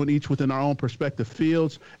we're doing, each within our own prospective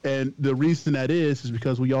fields. And the reason that is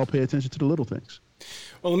because we all pay attention to the little things.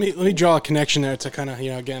 Well, let me draw a connection there to kind of,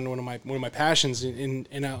 again, one of my passions,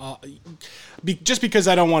 just because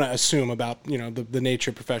I don't want to assume about, the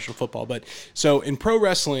nature of professional football. But so in pro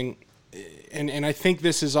wrestling, and I think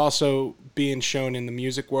this is also being shown in the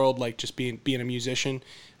music world, like just being a musician,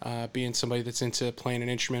 being somebody that's into playing an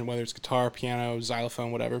instrument, whether it's guitar, piano,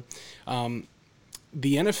 xylophone, whatever.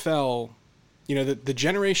 The NFL, the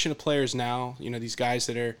generation of players now, these guys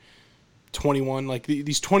that are 21, like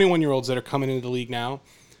these 21-year-olds that are coming into the league now,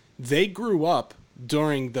 they grew up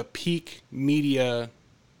during the peak media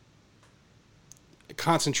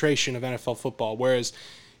concentration of NFL football. Whereas,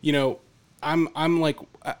 I'm like,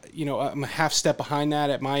 I'm a half step behind that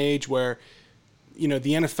at my age, where, the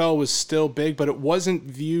NFL was still big, but it wasn't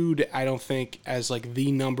viewed, I don't think, as like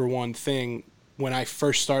the number one thing when I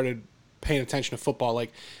first started paying attention to football.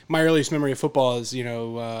 Like, my earliest memory of football is,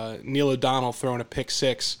 Neil O'Donnell throwing a pick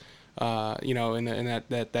six, in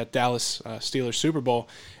that Dallas Steelers Super Bowl.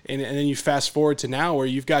 And then you fast forward to now, where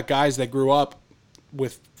you've got guys that grew up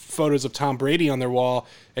with photos of Tom Brady on their wall,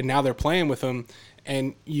 and now they're playing with him.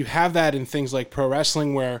 And you have that in things like pro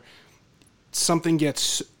wrestling, where something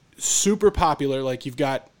gets super popular. Like, you've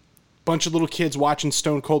got a bunch of little kids watching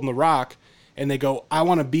Stone Cold and The Rock, and they go, I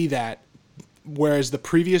want to be that. Whereas the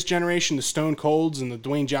previous generation, the Stone Colds and the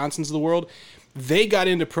Dwayne Johnsons of the world, they got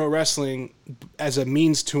into pro wrestling as a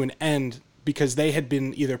means to an end, because they had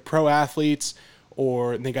been either pro athletes,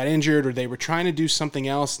 or they got injured, or they were trying to do something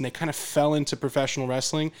else, and they kind of fell into professional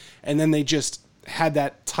wrestling, and then they just had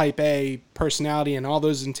that type A personality and all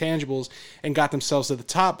those intangibles and got themselves to the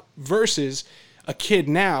top, versus a kid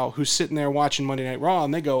now who's sitting there watching Monday Night Raw,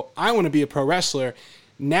 and they go, I want to be a pro wrestler.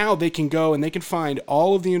 Now they can go and they can find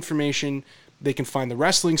all of the information. They can find the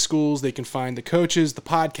wrestling schools. They can find the coaches, the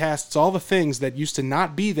podcasts, all the things that used to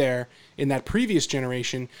not be there in that previous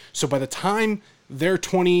generation. So by the time they're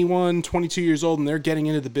 21, 22 years old and they're getting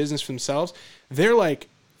into the business for themselves, they're like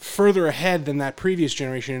further ahead than that previous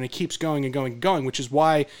generation, and it keeps going and going and going, which is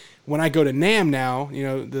why when I go to NAMM now,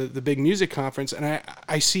 the big music conference, and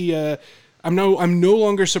I see I'm no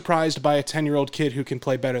longer surprised by a 10-year-old kid who can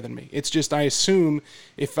play better than me. It's just I assume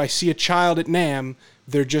if I see a child at NAMM,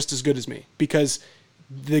 they're just as good as me because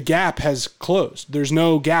the gap has closed. There's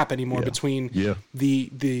no gap anymore between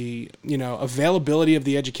the availability of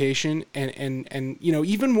the education and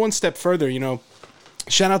even one step further,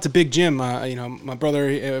 shout out to Big Jim, my brother,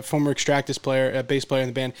 a former Extractus player, a bass player in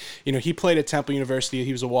the band. He played at Temple University.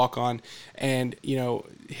 He was a walk-on, and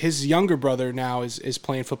his younger brother now is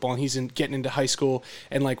playing football, and he's getting into high school.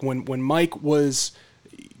 And like when Mike was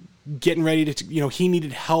getting ready to, he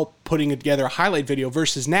needed help putting together a highlight video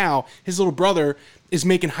versus now his little brother is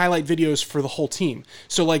making highlight videos for the whole team.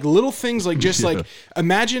 So like little things like just like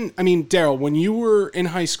imagine, Daryl, when you were in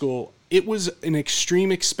high school, it was an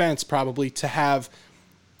extreme expense probably to have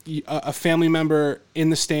a family member in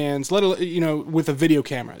the stands, with a video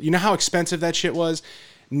camera. You know how expensive that shit was?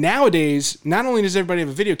 Nowadays, not only does everybody have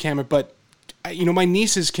a video camera, but my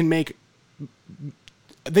nieces can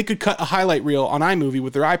they could cut a highlight reel on iMovie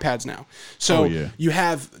with their iPads now. So you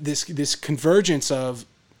have this convergence of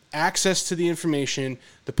access to the information,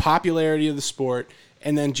 the popularity of the sport,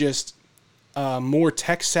 and then just more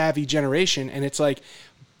tech-savvy generation. And it's like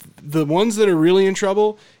the ones that are really in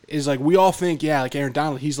trouble is like we all think, like Aaron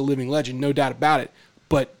Donald, he's a living legend, no doubt about it.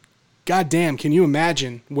 But goddamn, can you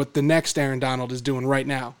imagine what the next Aaron Donald is doing right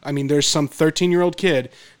now? There's some 13-year-old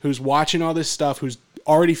kid who's watching all this stuff, who's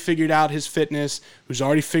already figured out his fitness, who's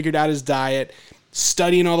already figured out his diet,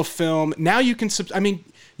 studying all the film. Now you can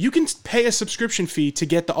you can pay a subscription fee to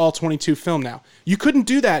get the all 22 film now. You couldn't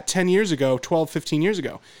do that 10 years ago, 12, 15 years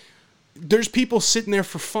ago. There's people sitting there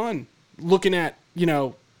for fun looking at,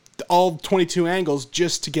 all 22 angles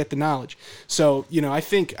just to get the knowledge. So, I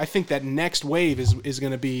think that next wave is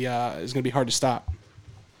going to be hard to stop.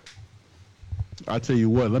 I'll tell you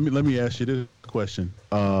what, let me ask you this question.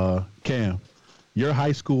 Cam, your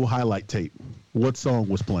high school highlight tape, what song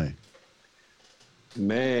was playing?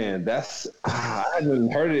 Man, I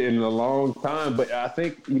haven't heard it in a long time, but I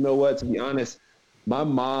think, to be honest, my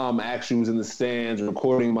mom actually was in the stands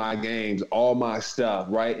recording my games, all my stuff,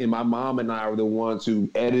 right? And my mom and I were the ones who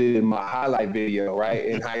edited my highlight video, right,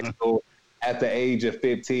 in high school at the age of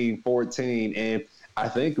 15, 14. And I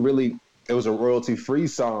think really it was a royalty-free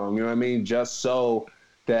song, just so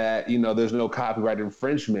that, there's no copyright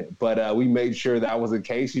infringement. But we made sure that was the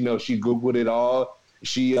case. She Googled it all.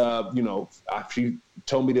 She, she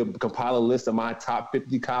told me to compile a list of my top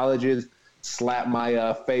 50 colleges, slap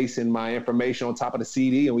my face and my information on top of the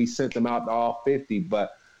CD, and we sent them out to all 50.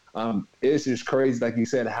 But it's just crazy, like you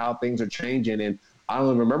said, how things are changing. And I don't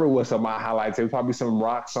even remember what's on my highlights. It was probably some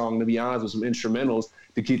rock song, to be honest, with some instrumentals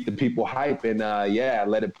to keep the people hype and,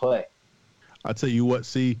 let it play. I'll tell you what,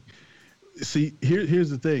 see, here's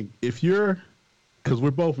the thing. Because we're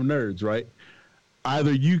both nerds, right?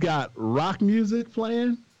 Either you got rock music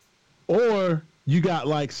playing or you got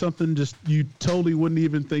like something just you totally wouldn't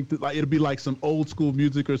even think that, like, it'd be like some old school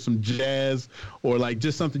music or some jazz or like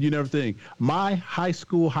just something you never think. My high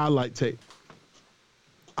school highlight tape,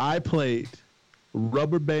 I played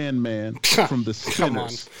Rubber Band Man from the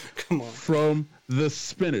Spinners. Come on. From the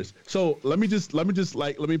Spinners. So let me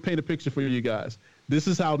paint a picture for you guys. This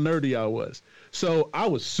is how nerdy I was. So I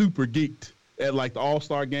was super geeked at like the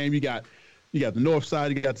All-Star game. You got the north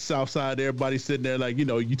side, you got the south side, everybody's sitting there like,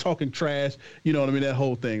 you talking trash, that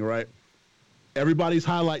whole thing, right? Everybody's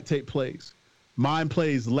highlight tape plays. Mine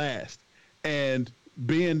plays last. And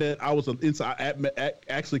being that I was an inside,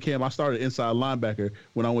 actually, Cam, I started inside linebacker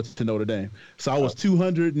when I went to Notre Dame. So I was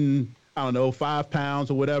 5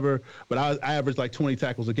 pounds or whatever, but I averaged like 20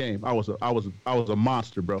 tackles a game. I was a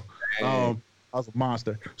monster, bro. I was a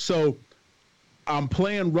monster. So I'm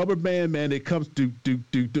playing Rubber Band Man. It comes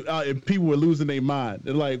and people were losing their mind.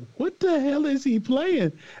 They're like, "What the hell is he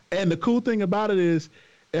playing?" And the cool thing about it is,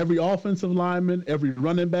 every offensive lineman, every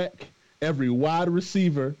running back, every wide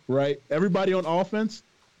receiver, right? Everybody on offense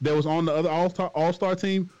that was on the other all-star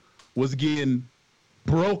team was getting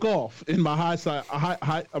broke off in my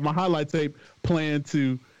my highlight tape playing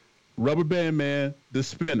to Rubber Band Man, the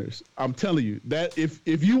Spinners. I'm telling you that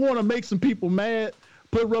if you want to make some people mad,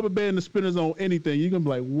 put Rubber Band and the Spinners on anything, you're going to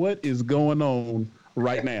be like, what is going on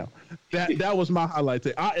right now. That was my highlight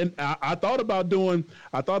tape. I thought about doing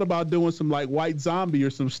some like White Zombie or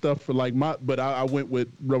some stuff for like but I went with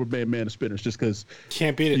Rubber Band Man of Spinners just because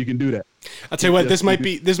can't beat it. You can do that. I'll tell you what, this might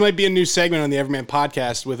be a new segment on the Everyman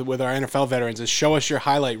podcast with our NFL veterans. Is show us your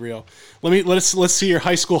highlight reel. Let's see your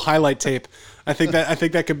high school highlight tape. I think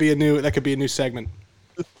that could be a new segment.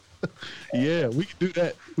 Yeah, we could do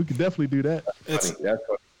that. We could definitely do that.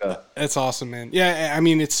 That's awesome, man. Yeah, I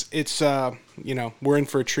mean, it's we're in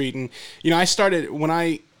for a treat. And, I started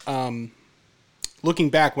looking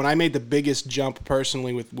back, when I made the biggest jump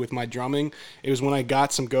personally with my drumming, it was when I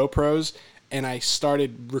got some GoPros and I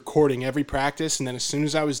started recording every practice. And then as soon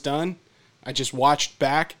as I was done, I just watched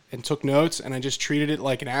back and took notes, and I just treated it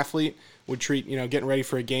like an athlete would treat, getting ready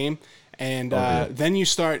for a game. And then you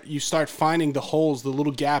start finding the holes, the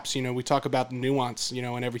little gaps. We talk about the nuance,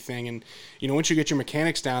 and everything. And once you get your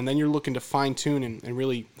mechanics down, then you're looking to fine tune and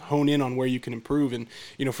really hone in on where you can improve. And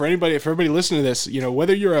for everybody listening to this,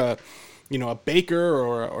 whether you're a baker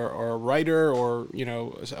or a writer or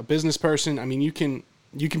a business person, I mean, you can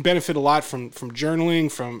benefit a lot from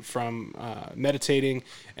journaling, from meditating,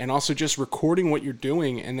 and also just recording what you're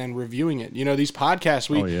doing and then reviewing it. These podcasts,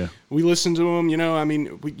 we listen to them. I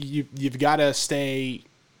mean, you've got to stay.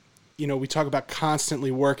 We talk about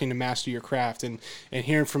constantly working to master your craft, and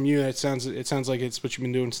hearing from you, it sounds like it's what you've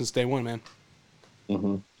been doing since day one, man.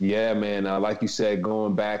 Mm-hmm. Yeah, man. Like you said,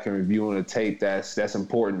 going back and reviewing the tape, that's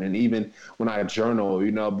important. And even when I journal,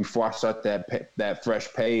 before I start that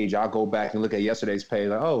fresh page, I'll go back and look at yesterday's page.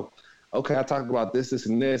 Like, oh, okay, I talked about this,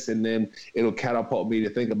 and this, and then it'll catapult me to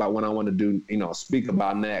think about what I want to do, speak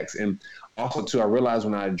about next. And also, too, I realize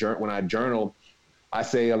when I journal, I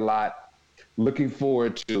say a lot, looking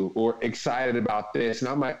forward to or excited about this, and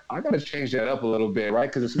I'm like, I got to change that up a little bit, right?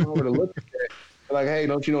 Because it's nowhere to look at it. Like, hey,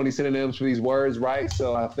 don't you know any synonyms for these words, right?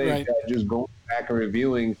 So I think that just going back and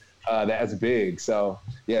reviewing, that's big. So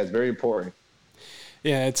yeah, it's very important.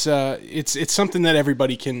 Yeah, it's something that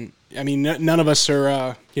everybody can. I mean, none of us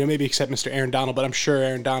are, maybe except Mr. Aaron Donald, but I'm sure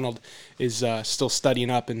Aaron Donald is still studying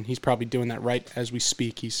up, and he's probably doing that right as we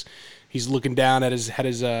speak. He's looking down at his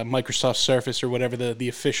Microsoft Surface or whatever the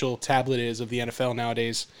official tablet is of the NFL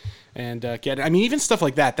nowadays. And even stuff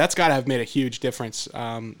like that, that's got to have made a huge difference.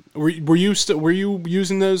 Were you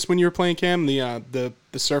using those when you were playing, Cam? The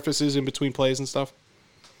surfaces in between plays and stuff.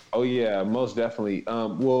 Oh yeah, most definitely.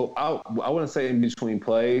 Well, I wouldn't say in between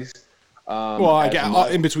plays.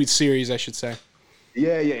 In between series, I should say.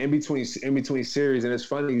 Yeah, in between series, and it's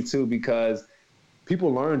funny too because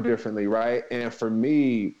people learn differently, right? And for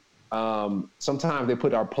me, sometimes they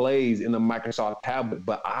put our plays in the Microsoft tablet,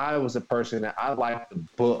 but I was a person that I liked the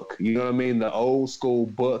book, the old school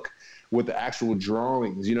book with the actual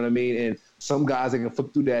drawings, and some guys, they can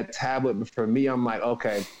flip through that tablet, but for me, I'm like,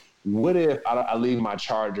 okay, what if I leave my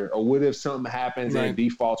charger, or what if something happens and it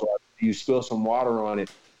defaults, or you spill some water on it,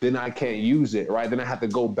 then I can't use it, right? Then I have to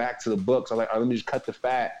go back to the book. So I'm like, all right, let me just cut the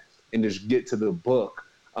fat and just get to the book.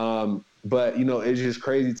 But it's just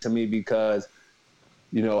crazy to me because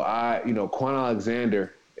Quan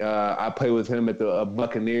Alexander, I played with him at the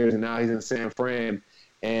Buccaneers, and now he's in San Fran.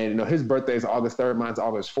 And, his birthday is August 3rd, mine's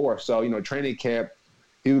August 4th. So, training camp,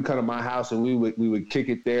 he would come to my house and we would kick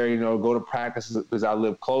it there, go to practice because I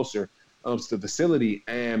live closer to the facility.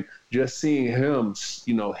 And just seeing him,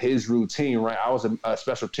 his routine, right? I was a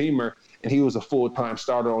special teamer and he was a full-time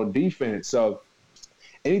starter on defense. So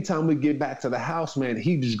anytime we get back to the house, man,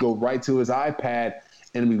 he'd just go right to his iPad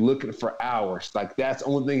and be looking for hours. Like, that's the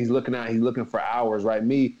only thing he's looking at. He's looking for hours, right?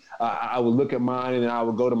 Me, I would look at mine and I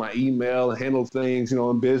would go to my email and handle things,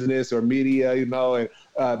 in business or media,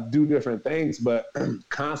 and do different things, but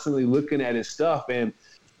constantly looking at his stuff. And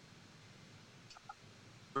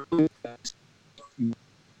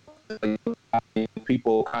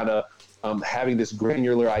people kind of having this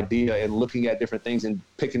granular idea and looking at different things and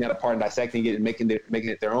picking that apart and dissecting it and making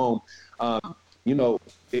it their own.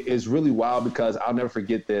 It's really wild because I'll never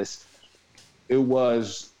forget this. It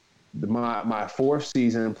was my fourth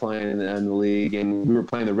season playing in the league, and we were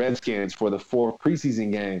playing the Redskins for the fourth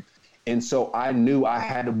preseason game. And so I knew I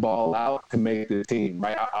had to ball out to make the team,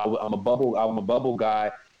 right? I'm a bubble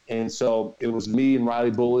guy. And so it was me and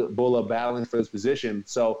Riley Bulla battling for this position.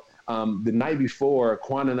 So the night before,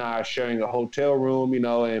 Quan and I are sharing a hotel room,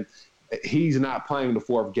 and he's not playing the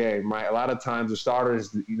fourth game, right? A lot of times the starters,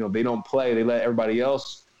 they don't play. They let everybody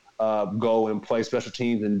else go and play special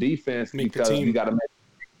teams and defense because we got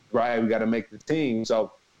to make the team.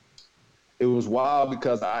 So it was wild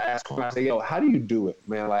because I asked him, I said, yo, how do you do it,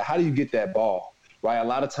 man? Like, how do you get that ball, right? A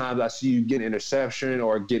lot of times I see you get an interception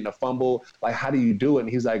or getting a fumble. Like, how do you do it? And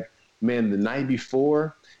he's like, man, the night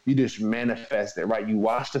before, you just manifest it, right? You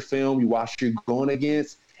watch the film, you watch who you're going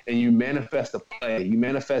against, and you manifest the play. You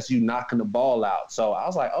manifest you knocking the ball out. So I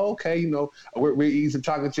was like, oh, okay, you know, we're eating some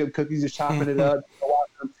chocolate chip cookies, just chopping it up,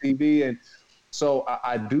 watching TV. And so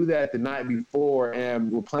I do that the night before,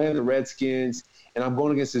 and we're playing the Redskins, and I'm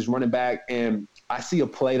going against this running back, and I see a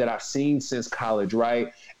play that I've seen since college,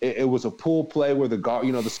 right? It was a pull play where the guard,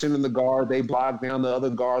 you know, the center and the guard, they block down the other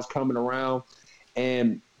guards coming around.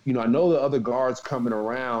 And, you know, I know the other guards coming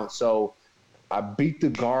around, so I beat the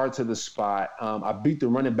guard to the spot. I beat the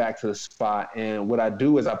running back to the spot. And what I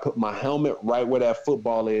do is I put my helmet right where that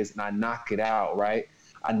football is, and I knock it out, right?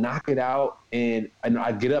 I knock it out, and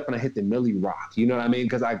I get up and I hit the Millie Rock. You know what I mean?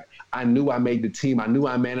 Because I knew I made the team. I knew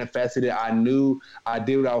I manifested it. I knew I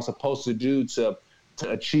did what I was supposed to do to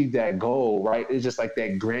achieve that goal, right? It's just like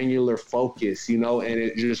that granular focus, you know, and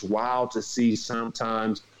it's just wild to see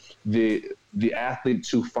sometimes the athletes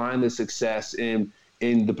who find the success in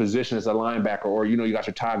the position as a linebacker, or, you know, you got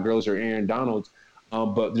your Todd Gurley's or Aaron Donalds,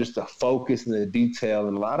 but just the focus and the detail,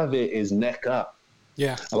 and a lot of it is neck up.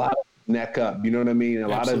 Yeah. A lot of neck up, you know what I mean? A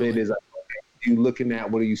lot of it is like, okay, you looking at,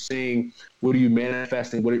 what are you seeing? What are you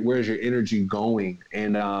manifesting? Where's your energy going?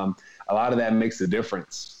 And a lot of that makes a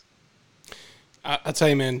difference. I'll tell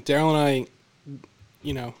you, man, Daryl and I,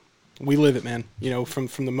 you know, we live it, man. You know, from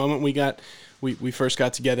the moment we first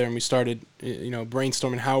got together and we started, you know,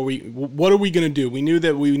 brainstorming what are we going to do? We knew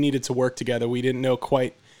that we needed to work together. We didn't know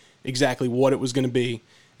quite exactly what it was going to be.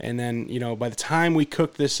 And then, you know, by the time we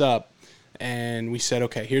cooked this up and we said,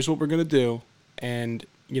 okay, here's what we're going to do. And,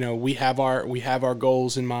 you know, we have our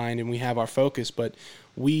goals in mind and we have our focus, but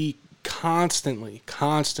we constantly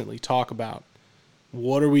talk about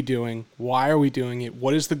what are we doing? Why are we doing it?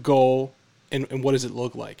 What is the goal? And what does it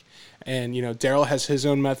look like? And, you know, Daryl has his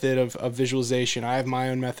own method of visualization. I have my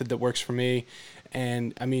own method that works for me.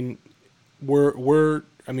 And, I mean,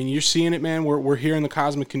 you're seeing it, man. We're here in the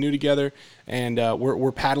Cosmic Canoe together, and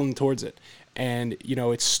we're paddling towards it. And, you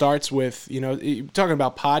know, it starts with, you know, talking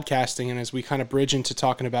about podcasting, and as we kind of bridge into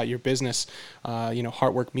talking about your business, you know,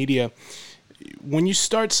 HeartWork Media, when you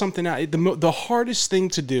start something out, the hardest thing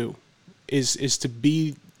to do is to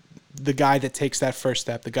be the guy that takes that first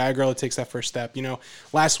step, the guy or girl that takes that first step. You know,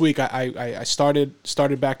 last week I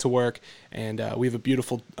started back to work, and we have a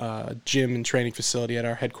beautiful gym and training facility at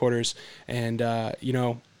our headquarters, and you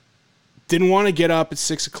know, didn't want to get up at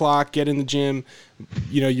 6 o'clock, get in the gym.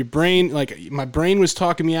 You know, your brain, like my brain was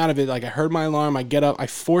talking me out of it. Like I heard my alarm, I get up, I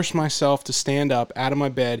force myself to stand up out of my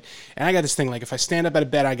bed. And I got this thing, like if I stand up out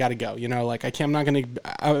of bed, I got to go, you know, like I don't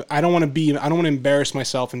want to embarrass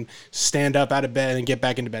myself and stand up out of bed and get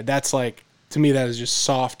back into bed. That's like, to me, that is just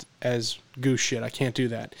soft as goose shit. I can't do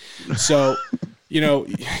that. So, you know,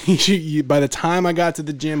 by the time I got to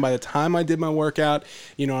the gym, by the time I did my workout,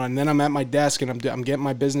 you know, and then I'm at my desk and I'm getting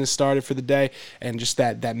my business started for the day, and just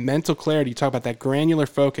that mental clarity. You talk about that granular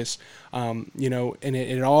focus, you know, and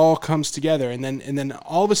it all comes together, and then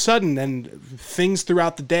all of a sudden, then things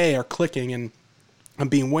throughout the day are clicking, and I'm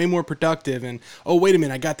being way more productive. And, oh, wait a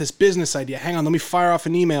minute, I got this business idea. Hang on, let me fire off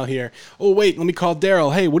an email here. Oh, wait, let me call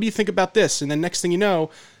Daryl. Hey, what do you think about this? And then next thing you know,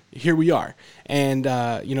 here we are. And,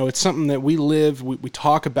 you know, it's something that we live, we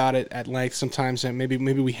talk about it at length sometimes, and maybe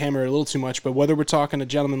we hammer it a little too much, but whether we're talking to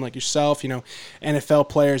gentlemen like yourself, you know, NFL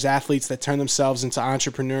players, athletes that turn themselves into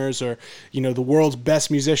entrepreneurs, or, you know, the world's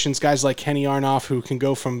best musicians, guys like Kenny Aronoff, who can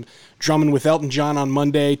go from drumming with Elton John on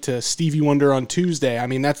Monday to Stevie Wonder on Tuesday. I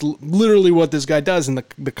mean, that's literally what this guy does. And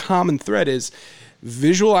the common thread is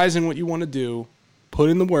visualizing what you want to do,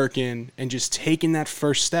 putting the work in, and just taking that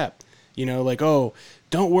first step. You know, like, oh,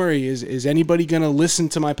 don't worry, is anybody going to listen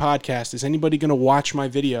to my podcast? Is anybody going to watch my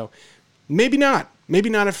video? Maybe not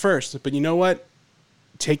at first, but you know what?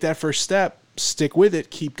 Take that first step, stick with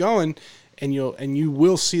it, keep going, and you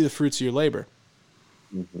will see the fruits of your labor.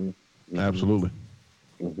 Mm-hmm. Mm-hmm. Absolutely.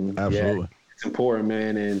 Mm-hmm. Absolutely. Yeah, it's important,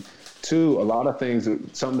 man. And two, a lot of things,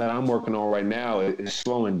 something that I'm working on right now is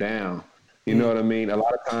slowing down. You know what I mean? A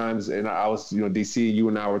lot of times, and I was, you know, DC, you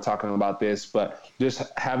and I were talking about this, but just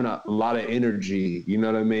having a lot of energy, you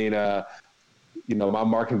know what I mean? You know, my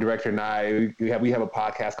marketing director and I, we have a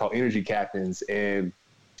podcast called Energy Captains, and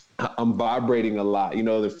I'm vibrating a lot, you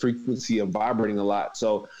know, the frequency of vibrating a lot.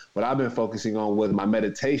 So what I've been focusing on with my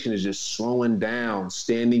meditation is just slowing down,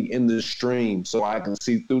 standing in the stream so I can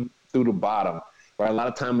see through the bottom, right? A lot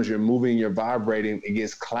of times you're moving, you're vibrating, it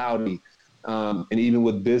gets cloudy. And even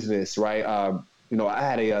with business, right? You know, I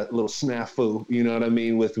had a little snafu, you know what I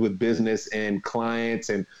mean, with business and clients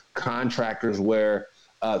and contractors where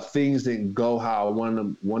things didn't go how I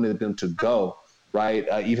wanted them to go. right?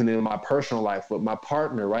 Even in my personal life with my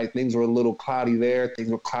partner, right? Things were a little cloudy there. Things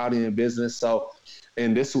were cloudy in business. So,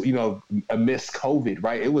 and this, amidst COVID,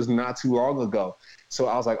 right? It was not too long ago. So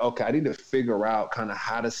I was like, okay, I need to figure out kind of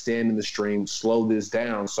how to stand in the stream, slow this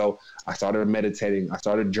down. So I started meditating, I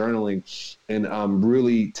started journaling, and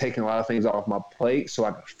really taking a lot of things off my plate so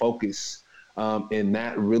I could focus. And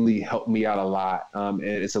that really helped me out a lot. And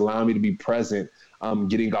it's allowing me to be present.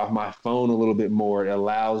 Getting off my phone a little bit more. It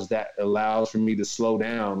allows for me to slow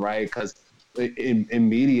down, right? Because in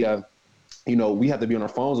media, we have to be on our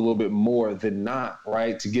phones a little bit more than not,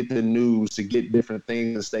 right? To get the news, to get different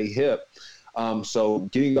things, and stay hip. So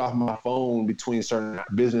getting off my phone between certain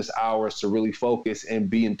business hours to really focus and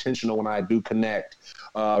be intentional when I do connect,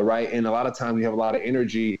 right? And a lot of times you have a lot of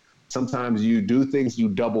energy. Sometimes you do things, you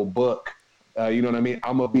double book. You know what I mean?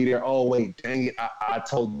 I'm going to be there. Oh, wait, dang it. I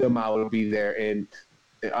told them I would be there. And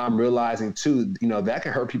I'm realizing, too, that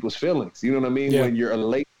can hurt people's feelings. You know what I mean? Yeah. When you're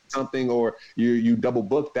late to something or you double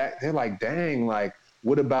book that, they're like, dang, like,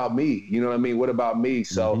 what about me? You know what I mean? What about me?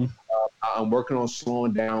 So I'm working on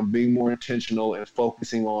slowing down, being more intentional, and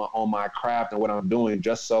focusing on my craft and what I'm doing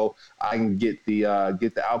just so I can get the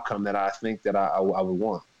outcome that I think that I would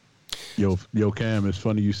want. Yo, Cam, it's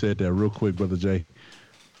funny you said that real quick, Brother Jay.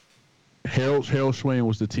 Harold Swain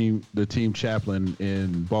was the team chaplain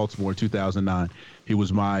in Baltimore in 2009. He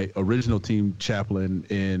was my original team chaplain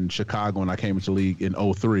in Chicago when I came into the league in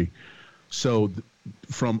 2003. So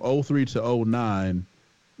from 2003 to 2009,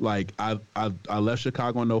 like I left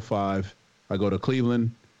Chicago in 2005. I go to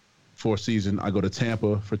Cleveland for a season. I go to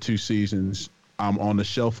Tampa for 2 seasons. I'm on the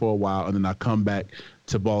shelf for a while, and then I come back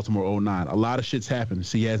to Baltimore 2009. A lot of shit's happened.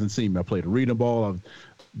 He hasn't seen me. I played arena ball. I've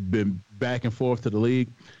been back and forth to the league.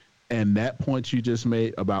 And that point you just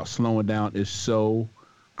made about slowing down is so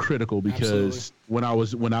critical because when I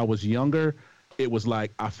was younger, it was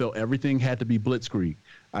like I felt everything had to be blitzkrieg.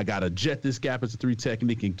 I got to jet this gap as a 3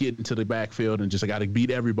 technique and get into the backfield and I got to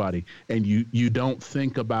beat everybody. And you don't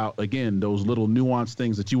think about, again, those little nuanced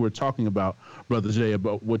things that you were talking about, Brother Jay,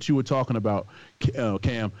 about what you were talking about,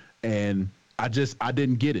 Cam. And I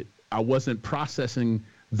didn't get it. I wasn't processing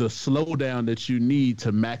the slowdown that you need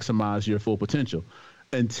to maximize your full potential.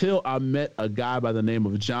 Until I met a guy by the name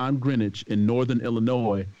of John Greenwich in Northern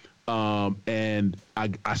Illinois, and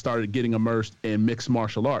I started getting immersed in mixed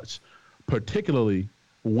martial arts, particularly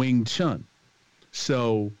Wing Chun.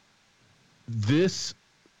 So this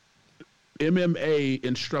MMA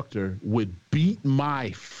instructor would beat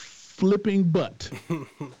my flipping butt.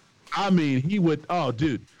 I mean, he would, oh,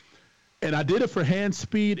 dude. And I did it for hand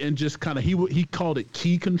speed and just kind of he called it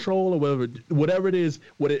key control or whatever it is.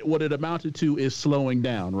 What it amounted to is slowing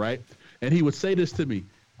down, right? And he would say this to me,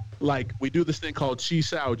 like we do this thing called chi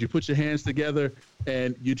sao. You put your hands together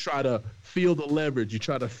and you try to feel the leverage. You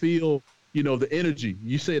try to feel, the energy.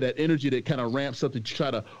 You say that energy that kind of ramps up that you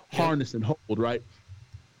try to harness and hold, right?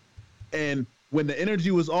 And when the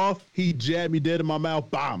energy was off, he jabbed me dead in my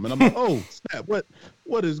mouth, bomb, and I'm like, oh snap,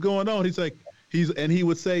 what is going on? He's like. And he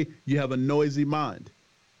would say, you have a noisy mind.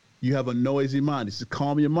 You have a noisy mind. He said,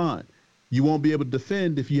 calm your mind. You won't be able to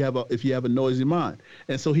defend if you have a noisy mind.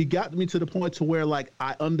 And so he got me to the point to where like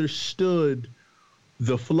I understood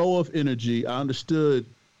the flow of energy. I understood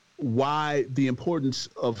why the importance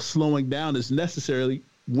of slowing down is necessarily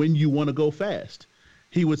when you want to go fast.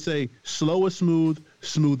 He would say, slow is smooth,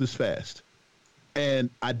 smooth is fast. And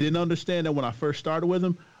I didn't understand that when I first started with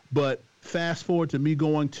him, but fast forward to me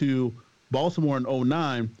going to Baltimore in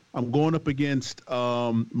 2009, I'm going up against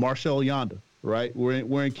Marcel Yonda, right?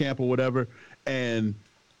 We're in camp or whatever, and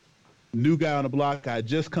new guy on the block. I had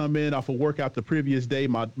just come in off a workout the previous day.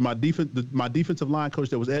 My defensive line coach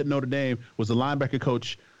that was at Notre Dame was the linebacker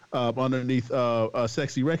coach underneath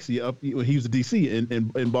Sexy Rexy. He was a DC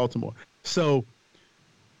in Baltimore. So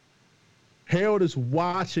Harold is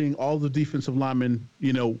watching all the defensive linemen,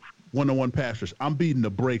 one-on-one passers. I'm beating the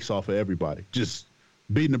brakes off of everybody, just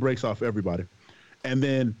beating the brakes off everybody. And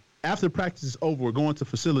then after practice is over, we're going to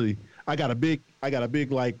facility. I got a big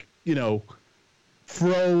like,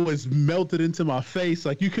 fro is melted into my face.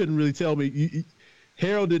 Like you couldn't really tell me.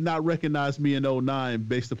 Harold did not recognize me in 2009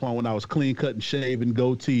 based upon when I was clean cut and shaved and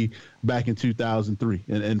goatee back in 2003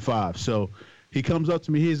 and 5. So he comes up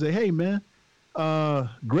to me. He says, hey man,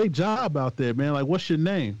 great job out there, man. Like, what's your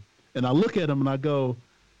name? And I look at him and I go,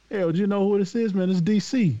 Harold, you know who this is, man? It's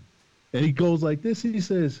DC. And he goes like this. He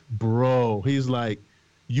says, bro, he's like,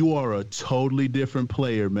 you are a totally different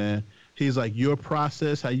player, man. He's like, your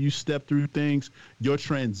process, how you step through things, your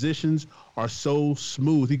transitions are so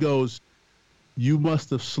smooth. He goes, you must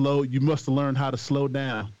have learned how to slow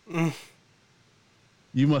down.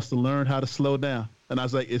 You must have learned how to slow down. And I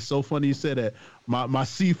was like, it's so funny you said that. My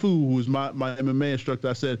Sifu, who was my MMA instructor,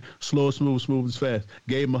 I said, slow is smooth, smooth is fast.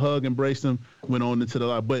 Gave him a hug, embraced him, went on into the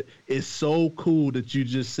life. But it's so cool that you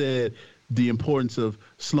just said the importance of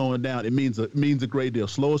slowing down. It means a great deal.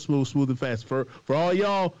 Slow is smooth, smooth and fast. For all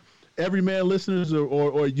y'all, every man listeners,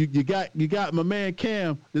 or you got my man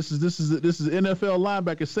Cam. This is an NFL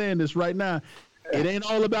linebacker saying this right now. It ain't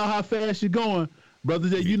all about how fast you're going, brother.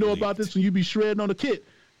 That you know about this when you be shredding on the kit.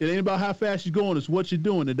 It ain't about how fast you're going. It's what you're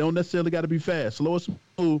doing. It don't necessarily got to be fast. Slow is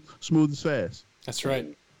smooth, smooth is fast. That's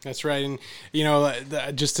right. That's right.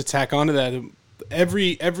 And just to tack onto that,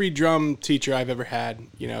 every drum teacher I've ever had,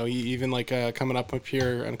 even like coming up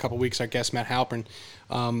here in a couple of weeks, our guest Matt Halpern.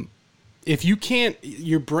 If you can't,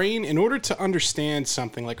 your brain, in order to understand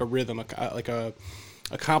something like a rhythm, like a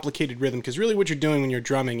complicated rhythm, because really what you're doing when you're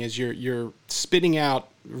drumming is you're spitting out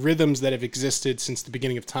rhythms that have existed since the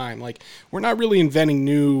beginning of time. Like, we're not really inventing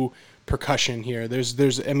new percussion here.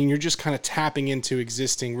 You're just kind of tapping into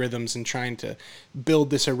existing rhythms and trying to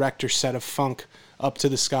build this erector set of funk up to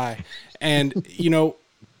the sky. And,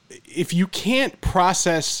 if you can't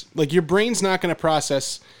process, like, your brain's not going to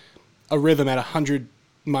process a rhythm at 100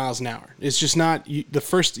 miles an hour. It's just not,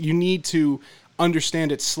 you need to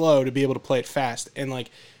understand it slow to be able to play it fast. And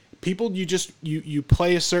like, people, you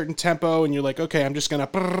play a certain tempo and you're like, okay, I'm just gonna,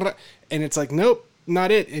 and it's like, nope,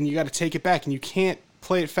 not it. And you got to take it back, and you can't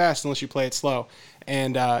play it fast unless you play it slow.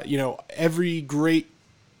 And every great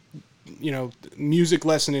music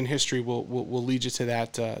lesson in history will lead you to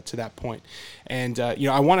that point. And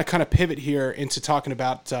I want to kind of pivot here into talking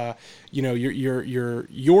about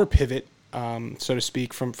your pivot, so to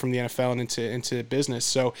speak, from the NFL and into business.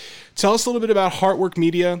 So tell us a little bit about HeartWork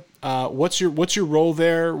Media. What's your role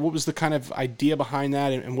there? What was the kind of idea behind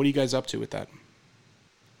that, and what are you guys up to with that?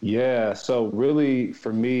 Yeah, so really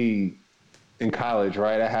for me in college,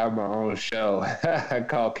 right, I have my own show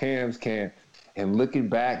called Cam's Camp. And looking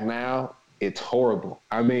back now, it's horrible.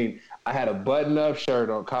 I mean, I had a button-up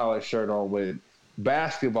college shirt on with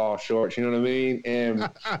basketball shorts, you know what I mean? And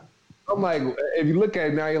I'm like, if you look at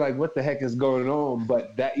it now, you're like, what the heck is going on?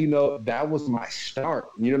 But that, that was my start.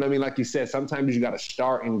 You know what I mean? Like you said, sometimes you got to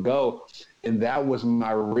start and go. And that was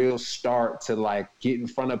my real start to like get in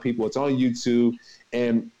front of people. It's on YouTube.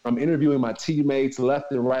 And I'm interviewing my teammates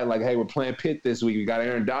left and right. Like, hey, we're playing Pitt this week. We got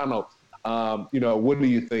Aaron Donald. What are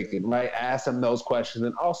you thinking? Right? Ask them those questions.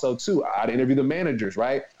 And also too, I'd interview the managers,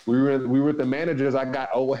 right? We were with the managers. I got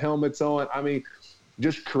old helmets on. I mean,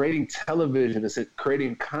 just creating television, it's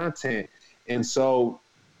creating content. And so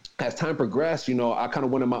as time progressed, I kind of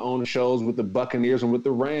went on my own shows with the Buccaneers and with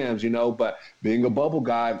the Rams, but being a bubble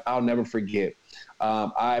guy, I'll never forget.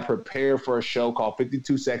 I prepared for a show called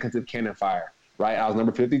 52 Seconds of Cannon Fire, right? I was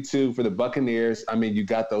number 52 for the Buccaneers. I mean, you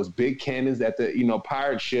got those big cannons at the,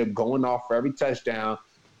 pirate ship going off for every touchdown.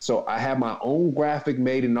 So I had my own graphic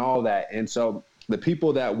made and all that. And so the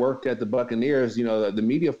people that worked at the Buccaneers, the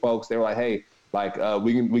media folks, they were like, hey,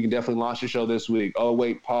 we can definitely launch the show this week. Oh,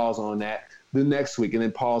 wait, pause on that. The next week, and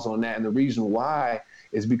then pause on that. And the reason why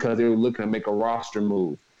is because they were looking to make a roster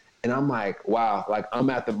move. And I'm like, wow, like I'm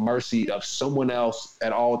at the mercy of someone else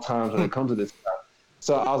at all times when it comes to this stuff.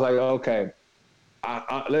 So I was like, okay,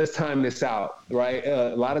 let's time this out, right?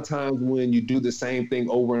 A lot of times when you do the same thing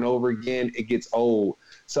over and over again, it gets old.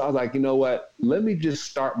 So I was like, you know what? Let me just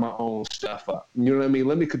start my own stuff up. You know what I mean?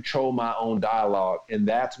 Let me control my own dialogue. And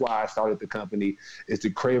that's why I started the company, is to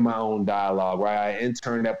create my own dialogue, right? I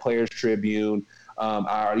interned at Players Tribune,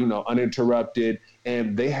 Uninterrupted,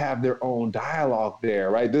 and they have their own dialogue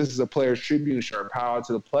there, right? This is a Players Tribune shirt, power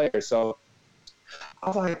to the players. So I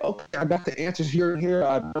was like, okay, I got the answers here and here.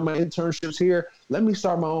 I've done my internships here. Let me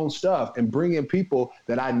start my own stuff and bring in people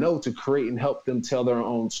that I know to create and help them tell their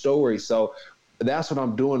own story. So that's what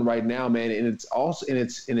I'm doing right now, man. And it's also, and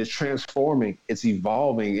it's transforming, it's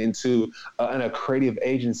evolving into a creative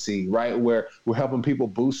agency, right? Where we're helping people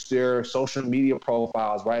boost their social media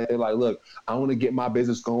profiles, right? They're like, look, I want to get my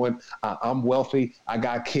business going. I'm wealthy. I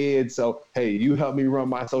got kids. So, hey, you help me run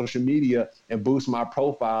my social media and boost my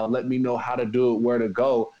profile. Let me know how to do it, where to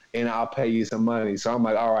go, and I'll pay you some money. So I'm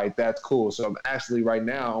like, all right, that's cool. So I'm actually right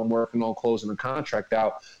now, I'm working on closing a contract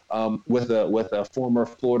out with a former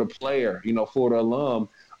Florida player, Florida alum,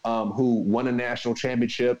 who won a national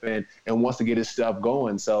championship and wants to get his stuff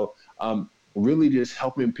going. So really just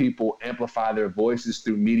helping people amplify their voices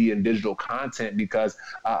through media and digital content, because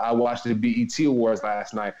I watched the BET Awards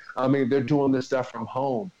last night. I mean, they're doing this stuff from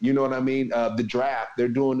home. You know what I mean? The draft, they're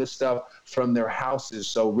doing this stuff from their houses.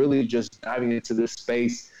 So really just diving into this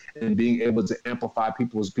space and being able to amplify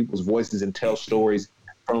people's voices and tell stories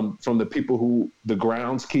from the people the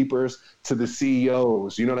groundskeepers to the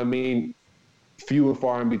CEOs, you know what I mean? few and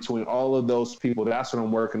far in between. All of those people, that's what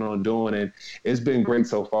I'm working on doing, and it's been great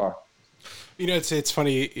so far. You know, it's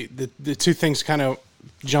funny. The two things kind of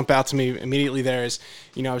jump out to me immediately. There is,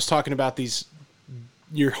 you know, I was talking about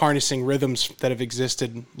you're harnessing rhythms that have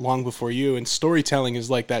existed long before you, and storytelling is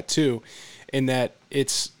like that too, in that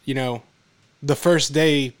it's, you know, the first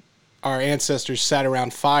day our ancestors sat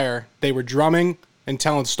around fire, they were drumming and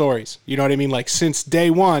telling stories. You know what I mean? Like since day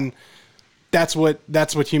one, that's what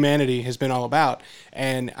humanity has been all about.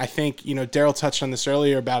 And I think, you know, Daryl touched on this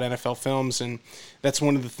earlier about NFL films, and that's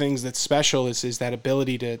one of the things that's special is that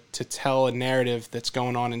ability to tell a narrative that's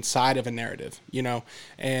going on inside of a narrative, you know.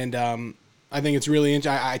 And I think it's really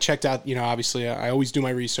interesting. I checked out, you know, obviously I always do my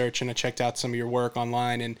research, and I checked out some of your work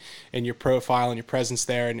online and your profile and your presence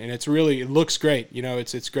there. And it looks great. You know,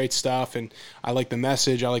 it's great stuff. And I like the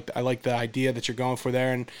message. I like the idea that you're going for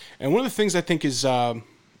there. And one of the things I think is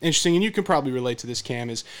interesting, and you can probably relate to this, Cam,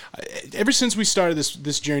 is ever since we started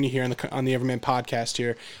this journey here on the Everman podcast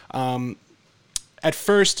here, at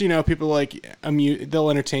first, you know, people like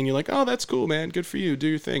they'll entertain you, like, oh, that's cool, man, good for you, do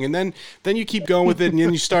your thing, and then you keep going with it, and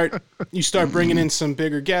then you start bringing in some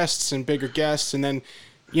bigger guests, and then,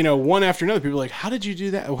 you know, one after another, people are like, how did you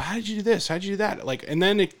do that? Oh, how did you do this? How did you do that? Like, and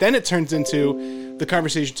then it turns into the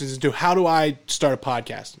conversation turns into, how do I start a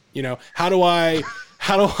podcast? You know, how do I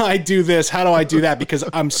do this? How do I do that? Because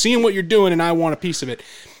I'm seeing what you're doing and I want a piece of it.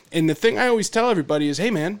 And the thing I always tell everybody is,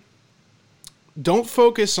 hey, man, don't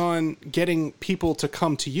focus on getting people to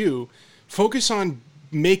come to you. Focus on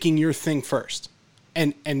making your thing first,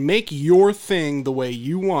 and make your thing the way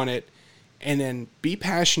you want it, and then be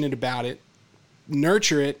passionate about it,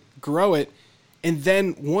 nurture it, grow it. And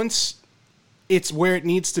then once it's where it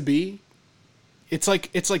needs to be, it's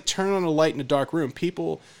like turning on a light in a dark room.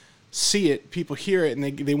 People see it, people hear it,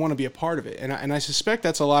 and they want to be a part of it. And I suspect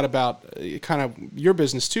that's a lot about kind of your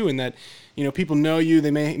business too, in that, you know, people know you, they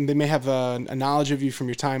may have a knowledge of you from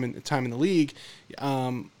your time in the league,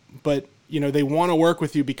 but, you know, they want to work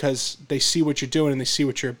with you because they see what you're doing and they see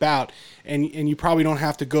what you're about, and you probably don't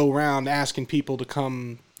have to go around asking people to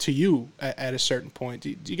come to you at a certain point. Do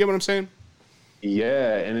you get what I'm saying?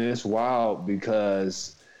 Yeah, and it's wild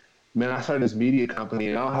because, man, I started this media company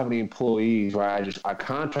and I don't have any employees, right? I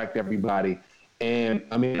contract everybody. And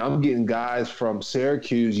I mean, I'm getting guys from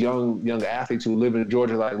Syracuse, young athletes who live in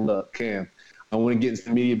Georgia, like, look, Cam, I want to get into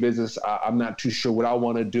the media business. I'm not too sure what I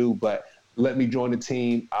want to do, but let me join the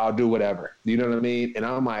team. I'll do whatever. You know what I mean? And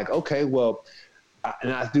I'm like, okay, well,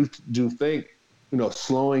 and I do think, you know,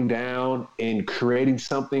 slowing down and creating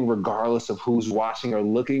something regardless of who's watching or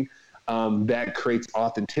looking, that creates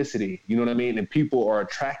authenticity. You know what I mean? And people are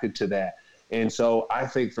attracted to that. And so I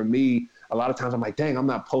think for me, a lot of times I'm like, dang, I'm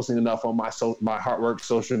not posting enough on my HeartWork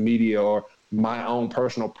social media or my own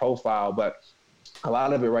personal profile. But a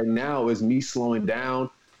lot of it right now is me slowing down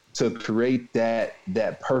to create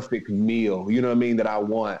that perfect meal, you know what I mean, that I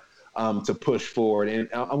want to push forward. And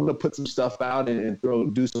I'm going to put some stuff out and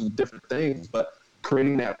do some different things, but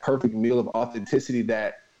creating that perfect meal of authenticity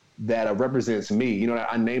that represents me. You know,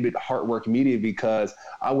 I named it HeartWork Media because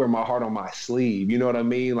I wear my heart on my sleeve. You know what I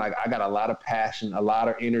mean? Like, I got a lot of passion, a lot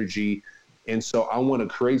of energy. And so I want to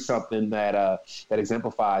create something that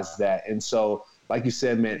exemplifies that. And so, like you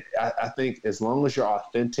said, man, I think as long as you're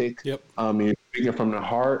authentic, yep. You're speaking from the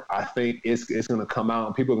heart, I think it's going to come out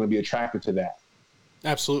and people are going to be attracted to that.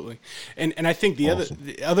 Absolutely. And I think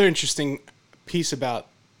the other interesting piece about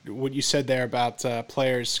what you said there about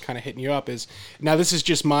players kind of hitting you up is, now this is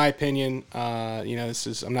just my opinion. You know,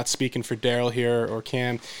 I'm not speaking for Daryl here or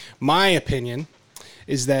Cam. My opinion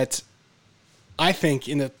is that I think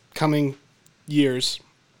in the coming years,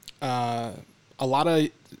 a lot of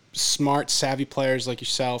smart, savvy players like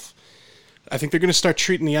yourself, I think they're going to start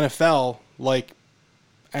treating the NFL like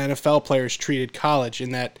NFL players treated college,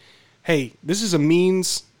 in that, hey, this is a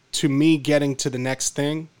means to me getting to the next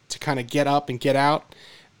thing, to kind of get up and get out.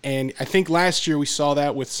 And I think last year we saw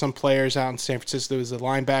that with some players out in San Francisco. There was a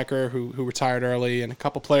linebacker who retired early, and a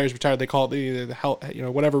couple players retired. They call it the health, you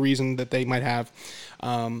know, whatever reason that they might have.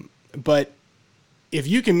 But if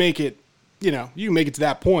you can make it, you know, you can make it to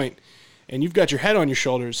that point, and you've got your head on your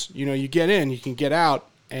shoulders, you know, you get in, you can get out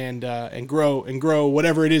and grow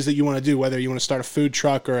whatever it is that you want to do, whether you want to start a food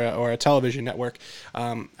truck or a television network.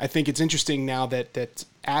 I think it's interesting now that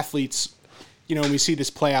athletes, you know, we see this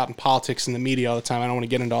play out in politics and the media all the time. I don't want to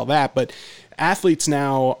get into all that, but athletes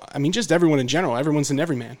now, I mean, just everyone in general, everyone's an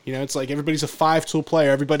everyman. You know, it's like everybody's a 5-tool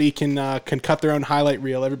player. Everybody can cut their own highlight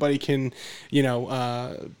reel. Everybody can, you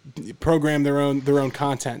know, program their own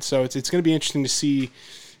content. So it's going to be interesting to see,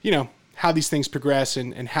 you know, how these things progress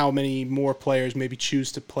and how many more players maybe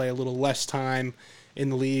choose to play a little less time in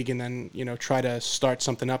the league and then, try to start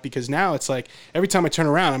something up, because now it's like every time I turn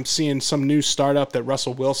around, I'm seeing some new startup that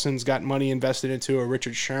Russell Wilson's got money invested into, or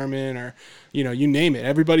Richard Sherman, or, you name it.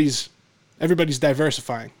 Everybody's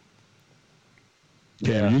diversifying.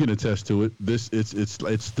 Yeah, you can attest to it. It's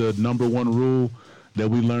the number one rule that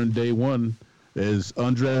we learned day one as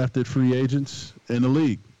undrafted free agents in the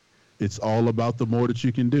league. It's all about the more that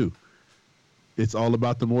you can do. It's all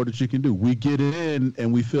about the more that you can do. We get in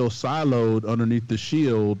and we feel siloed underneath the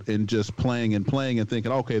shield and just playing and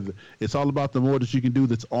thinking, okay, it's all about the more that you can do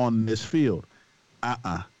that's on this field.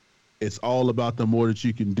 It's all about the more that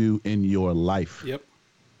you can do in your life. Yep.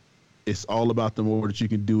 It's all about the more that you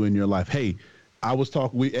can do in your life. Hey, we were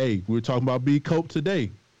talking about B. Cope today.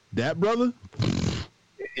 That brother,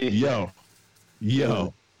 yo,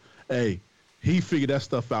 hey, he figured that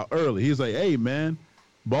stuff out early. He's like, hey, man,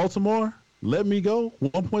 Baltimore, let me go.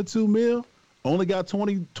 1.2 mil. Only got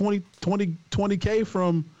 20K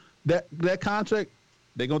from that contract.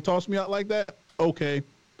 They gonna toss me out like that? Okay,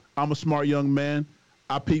 I'm a smart young man.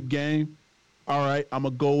 I peep game. All right, I'm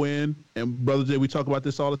gonna go in, and Brother Jay, we talk about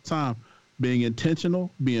this all the time. Being intentional,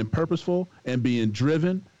 being purposeful, and being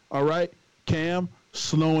driven. All right, Cam,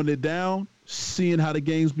 slowing it down, seeing how the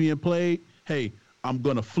game's being played. Hey, I'm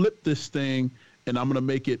going to flip this thing, and I'm going to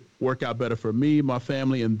make it work out better for me, my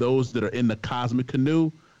family, and those that are in the cosmic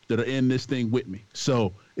canoe that are in this thing with me.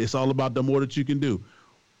 So it's all about the more that you can do.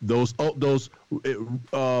 Those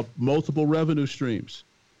multiple revenue streams,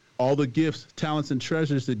 all the gifts, talents, and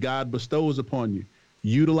treasures that God bestows upon you.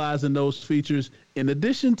 Utilizing those features in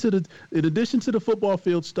addition to the football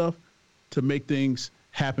field stuff to make things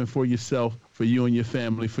happen for yourself, for you and your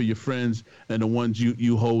family, for your friends, and the ones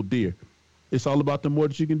you hold dear. It's all about the more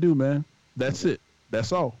that you can do, man. That's it.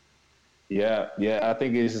 That's all. Yeah. I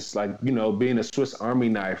think it's just like, being a Swiss Army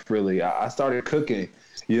knife, really. I started cooking.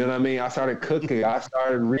 You know what I mean? I started cooking. I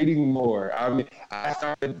started reading more. I mean, I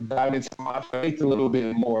started diving into my faith a little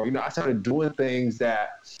bit more. I started doing things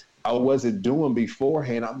that I wasn't doing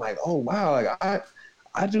beforehand. I'm like, oh wow, like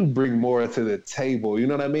I do bring more to the table. You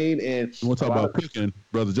know what I mean? And you want to talk about cooking?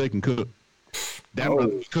 Brother Jay can cook. That brother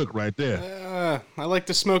can cook right there. I like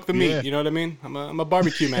to smoke the meat. Yeah. You know what I mean? I'm a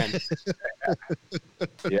barbecue man.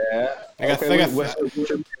 Yeah.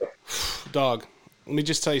 Dog. Let me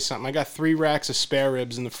just tell you something. I got 3 racks of spare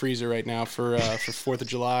ribs in the freezer right now for 4th of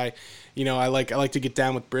July. I like to get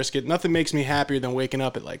down with brisket. Nothing makes me happier than waking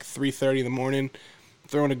up at like 3:30 in the morning,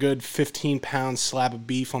 throwing a good 15-pound slab of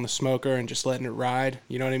beef on the smoker and just letting it ride.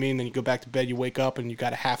 You know what I mean? Then you go back to bed, you wake up, and you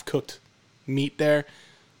got a half-cooked meat there.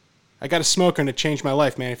 I got a smoker, and it changed my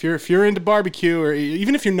life, man. If you're into barbecue, or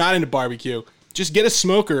even if you're not into barbecue, just get a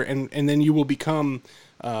smoker, and then you will become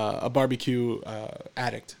a barbecue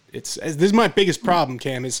addict. This is my biggest problem,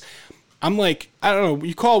 Cam, is I'm like, I don't know,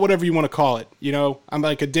 you call it whatever you want to call it. I'm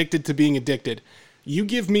like addicted to being addicted. You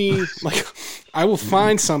give me, like, I will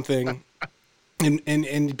find something,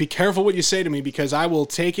 and be careful what you say to me, because I will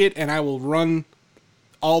take it and I will run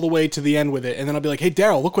all the way to the end with it. And then I'll be like, hey,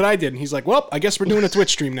 Daryl, look what I did. And he's like, well, I guess we're doing a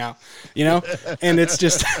Twitch stream now, and it's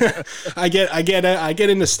just, I get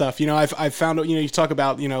into stuff. I've found, you talk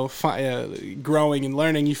about, growing and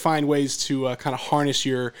learning, you find ways to kind of harness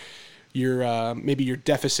your maybe your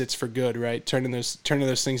deficits for good, right? Turning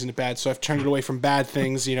those things into bad. So I've turned it away from bad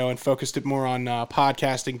things, and focused it more on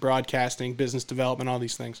podcasting, broadcasting, business development, all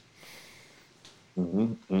these things.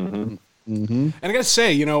 Mm-hmm. Mm-hmm. Mm-hmm. And I got to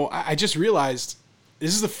say, I just realized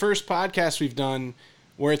this is the first podcast we've done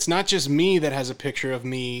where it's not just me that has a picture of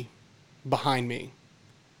me behind me.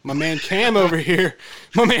 My man Cam over here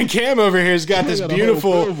has got this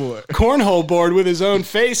beautiful cornhole board with his own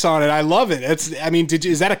face on it. I love it.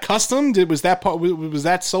 Is that a custom? Was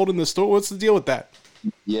that sold in the store? What's the deal with that?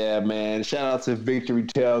 Yeah, man. Shout out to Victory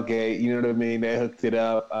Tailgate. You know what I mean? They hooked it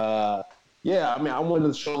up. Yeah, I wanted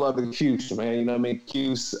to show love to Cuse, man. You know what I mean?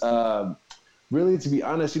 Cuse, really, to be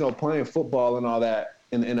honest, playing football and all that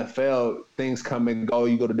in the NFL, things come and go.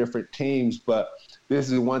 You go to different teams, but this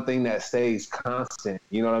is one thing that stays constant.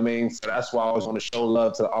 You know what I mean? So that's why I always want to show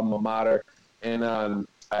love to the alma mater. And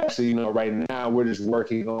actually, right now we're just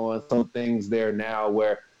working on some things there now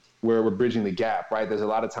where we're bridging the gap, right? There's a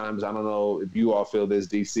lot of times, I don't know if you all feel this,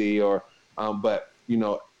 DC, or but,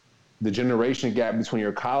 the generation gap between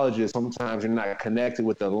your colleges, sometimes you're not connected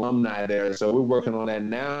with the alumni there. So we're working on that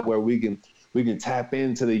now where we can tap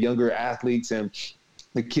into the younger athletes and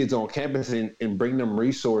the kids on campus and bring them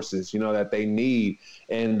resources, that they need.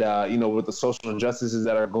 And, with the social injustices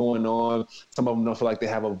that are going on, some of them don't feel like they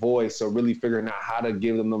have a voice. So really figuring out how to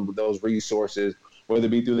give them those resources, whether it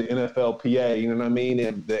be through the NFLPA, you know what I mean?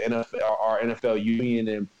 And the NFL, our NFL union,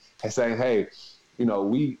 and saying, hey,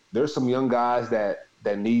 there's some young guys that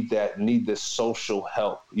need this social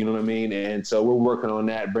help. You know what I mean? And so we're working on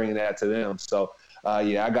that, bringing that to them. So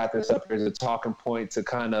I got this up here as a talking point to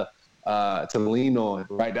kind of to lean on.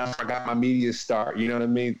 Right, that's where I got my media start. You know what I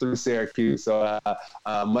mean? Through Syracuse. So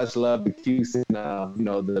much love to Cuse and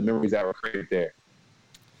the memories that were created there.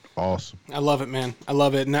 Awesome. I love it, man. I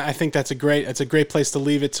love it, and I think that's a great place to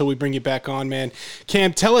leave it till we bring you back on, man.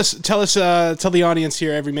 Cam, tell the audience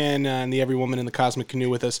here, every man and every woman in the Cosmic Canoe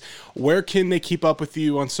with us, where can they keep up with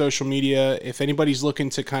you on social media? If anybody's looking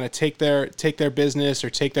to kind of take their business or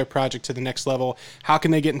take their project to the next level, how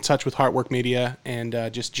can they get in touch with HeartWork Media? And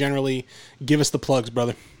just generally give us the plugs,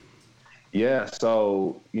 brother. Yeah,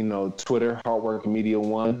 so, Twitter, HeartWork Media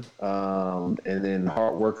 1, and then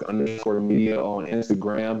HeartWork_media on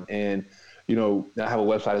Instagram. And, I have a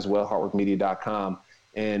website as well, heartworkmedia.com.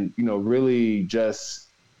 And, really just,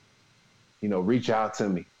 reach out to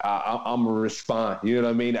me. I'm going to respond. You know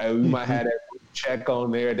what I mean? We might have that check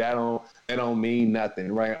on there. That don't mean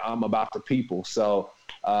nothing, right? I'm about the people. So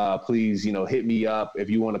please, hit me up if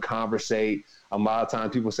you want to conversate. A lot of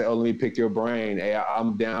times people say, let me pick your brain. Hey,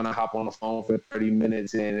 I'm down. I hop on the phone for 30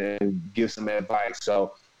 minutes and give some advice.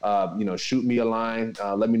 So, shoot me a line.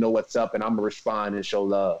 Let me know what's up, and I'm going to respond and show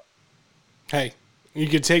love. Hey, you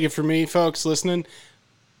can take it from me, folks listening.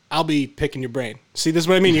 I'll be picking your brain. See, this is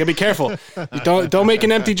what I mean. You gotta be careful. You don't make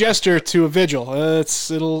an empty gesture to a vigil.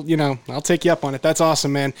 I'll take you up on it. That's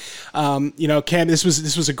awesome, man. Cam, this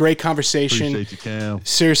was a great conversation. Appreciate you, Cam.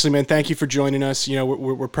 Seriously, man. Thank you for joining us.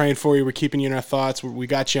 We're praying for you. We're keeping you in our thoughts. We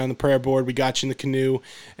got you on the prayer board. We got you in the canoe,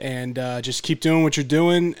 and just keep doing what you're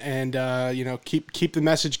doing, and keep the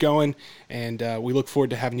message going. And we look forward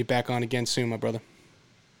to having you back on again soon, my brother.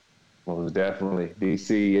 Well, definitely.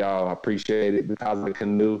 DC, y'all, I appreciate it. Because of the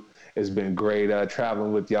canoe, it's been great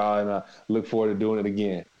traveling with y'all, and I look forward to doing it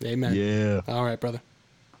again. Amen. Yeah. All right, brother.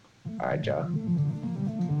 All right, y'all.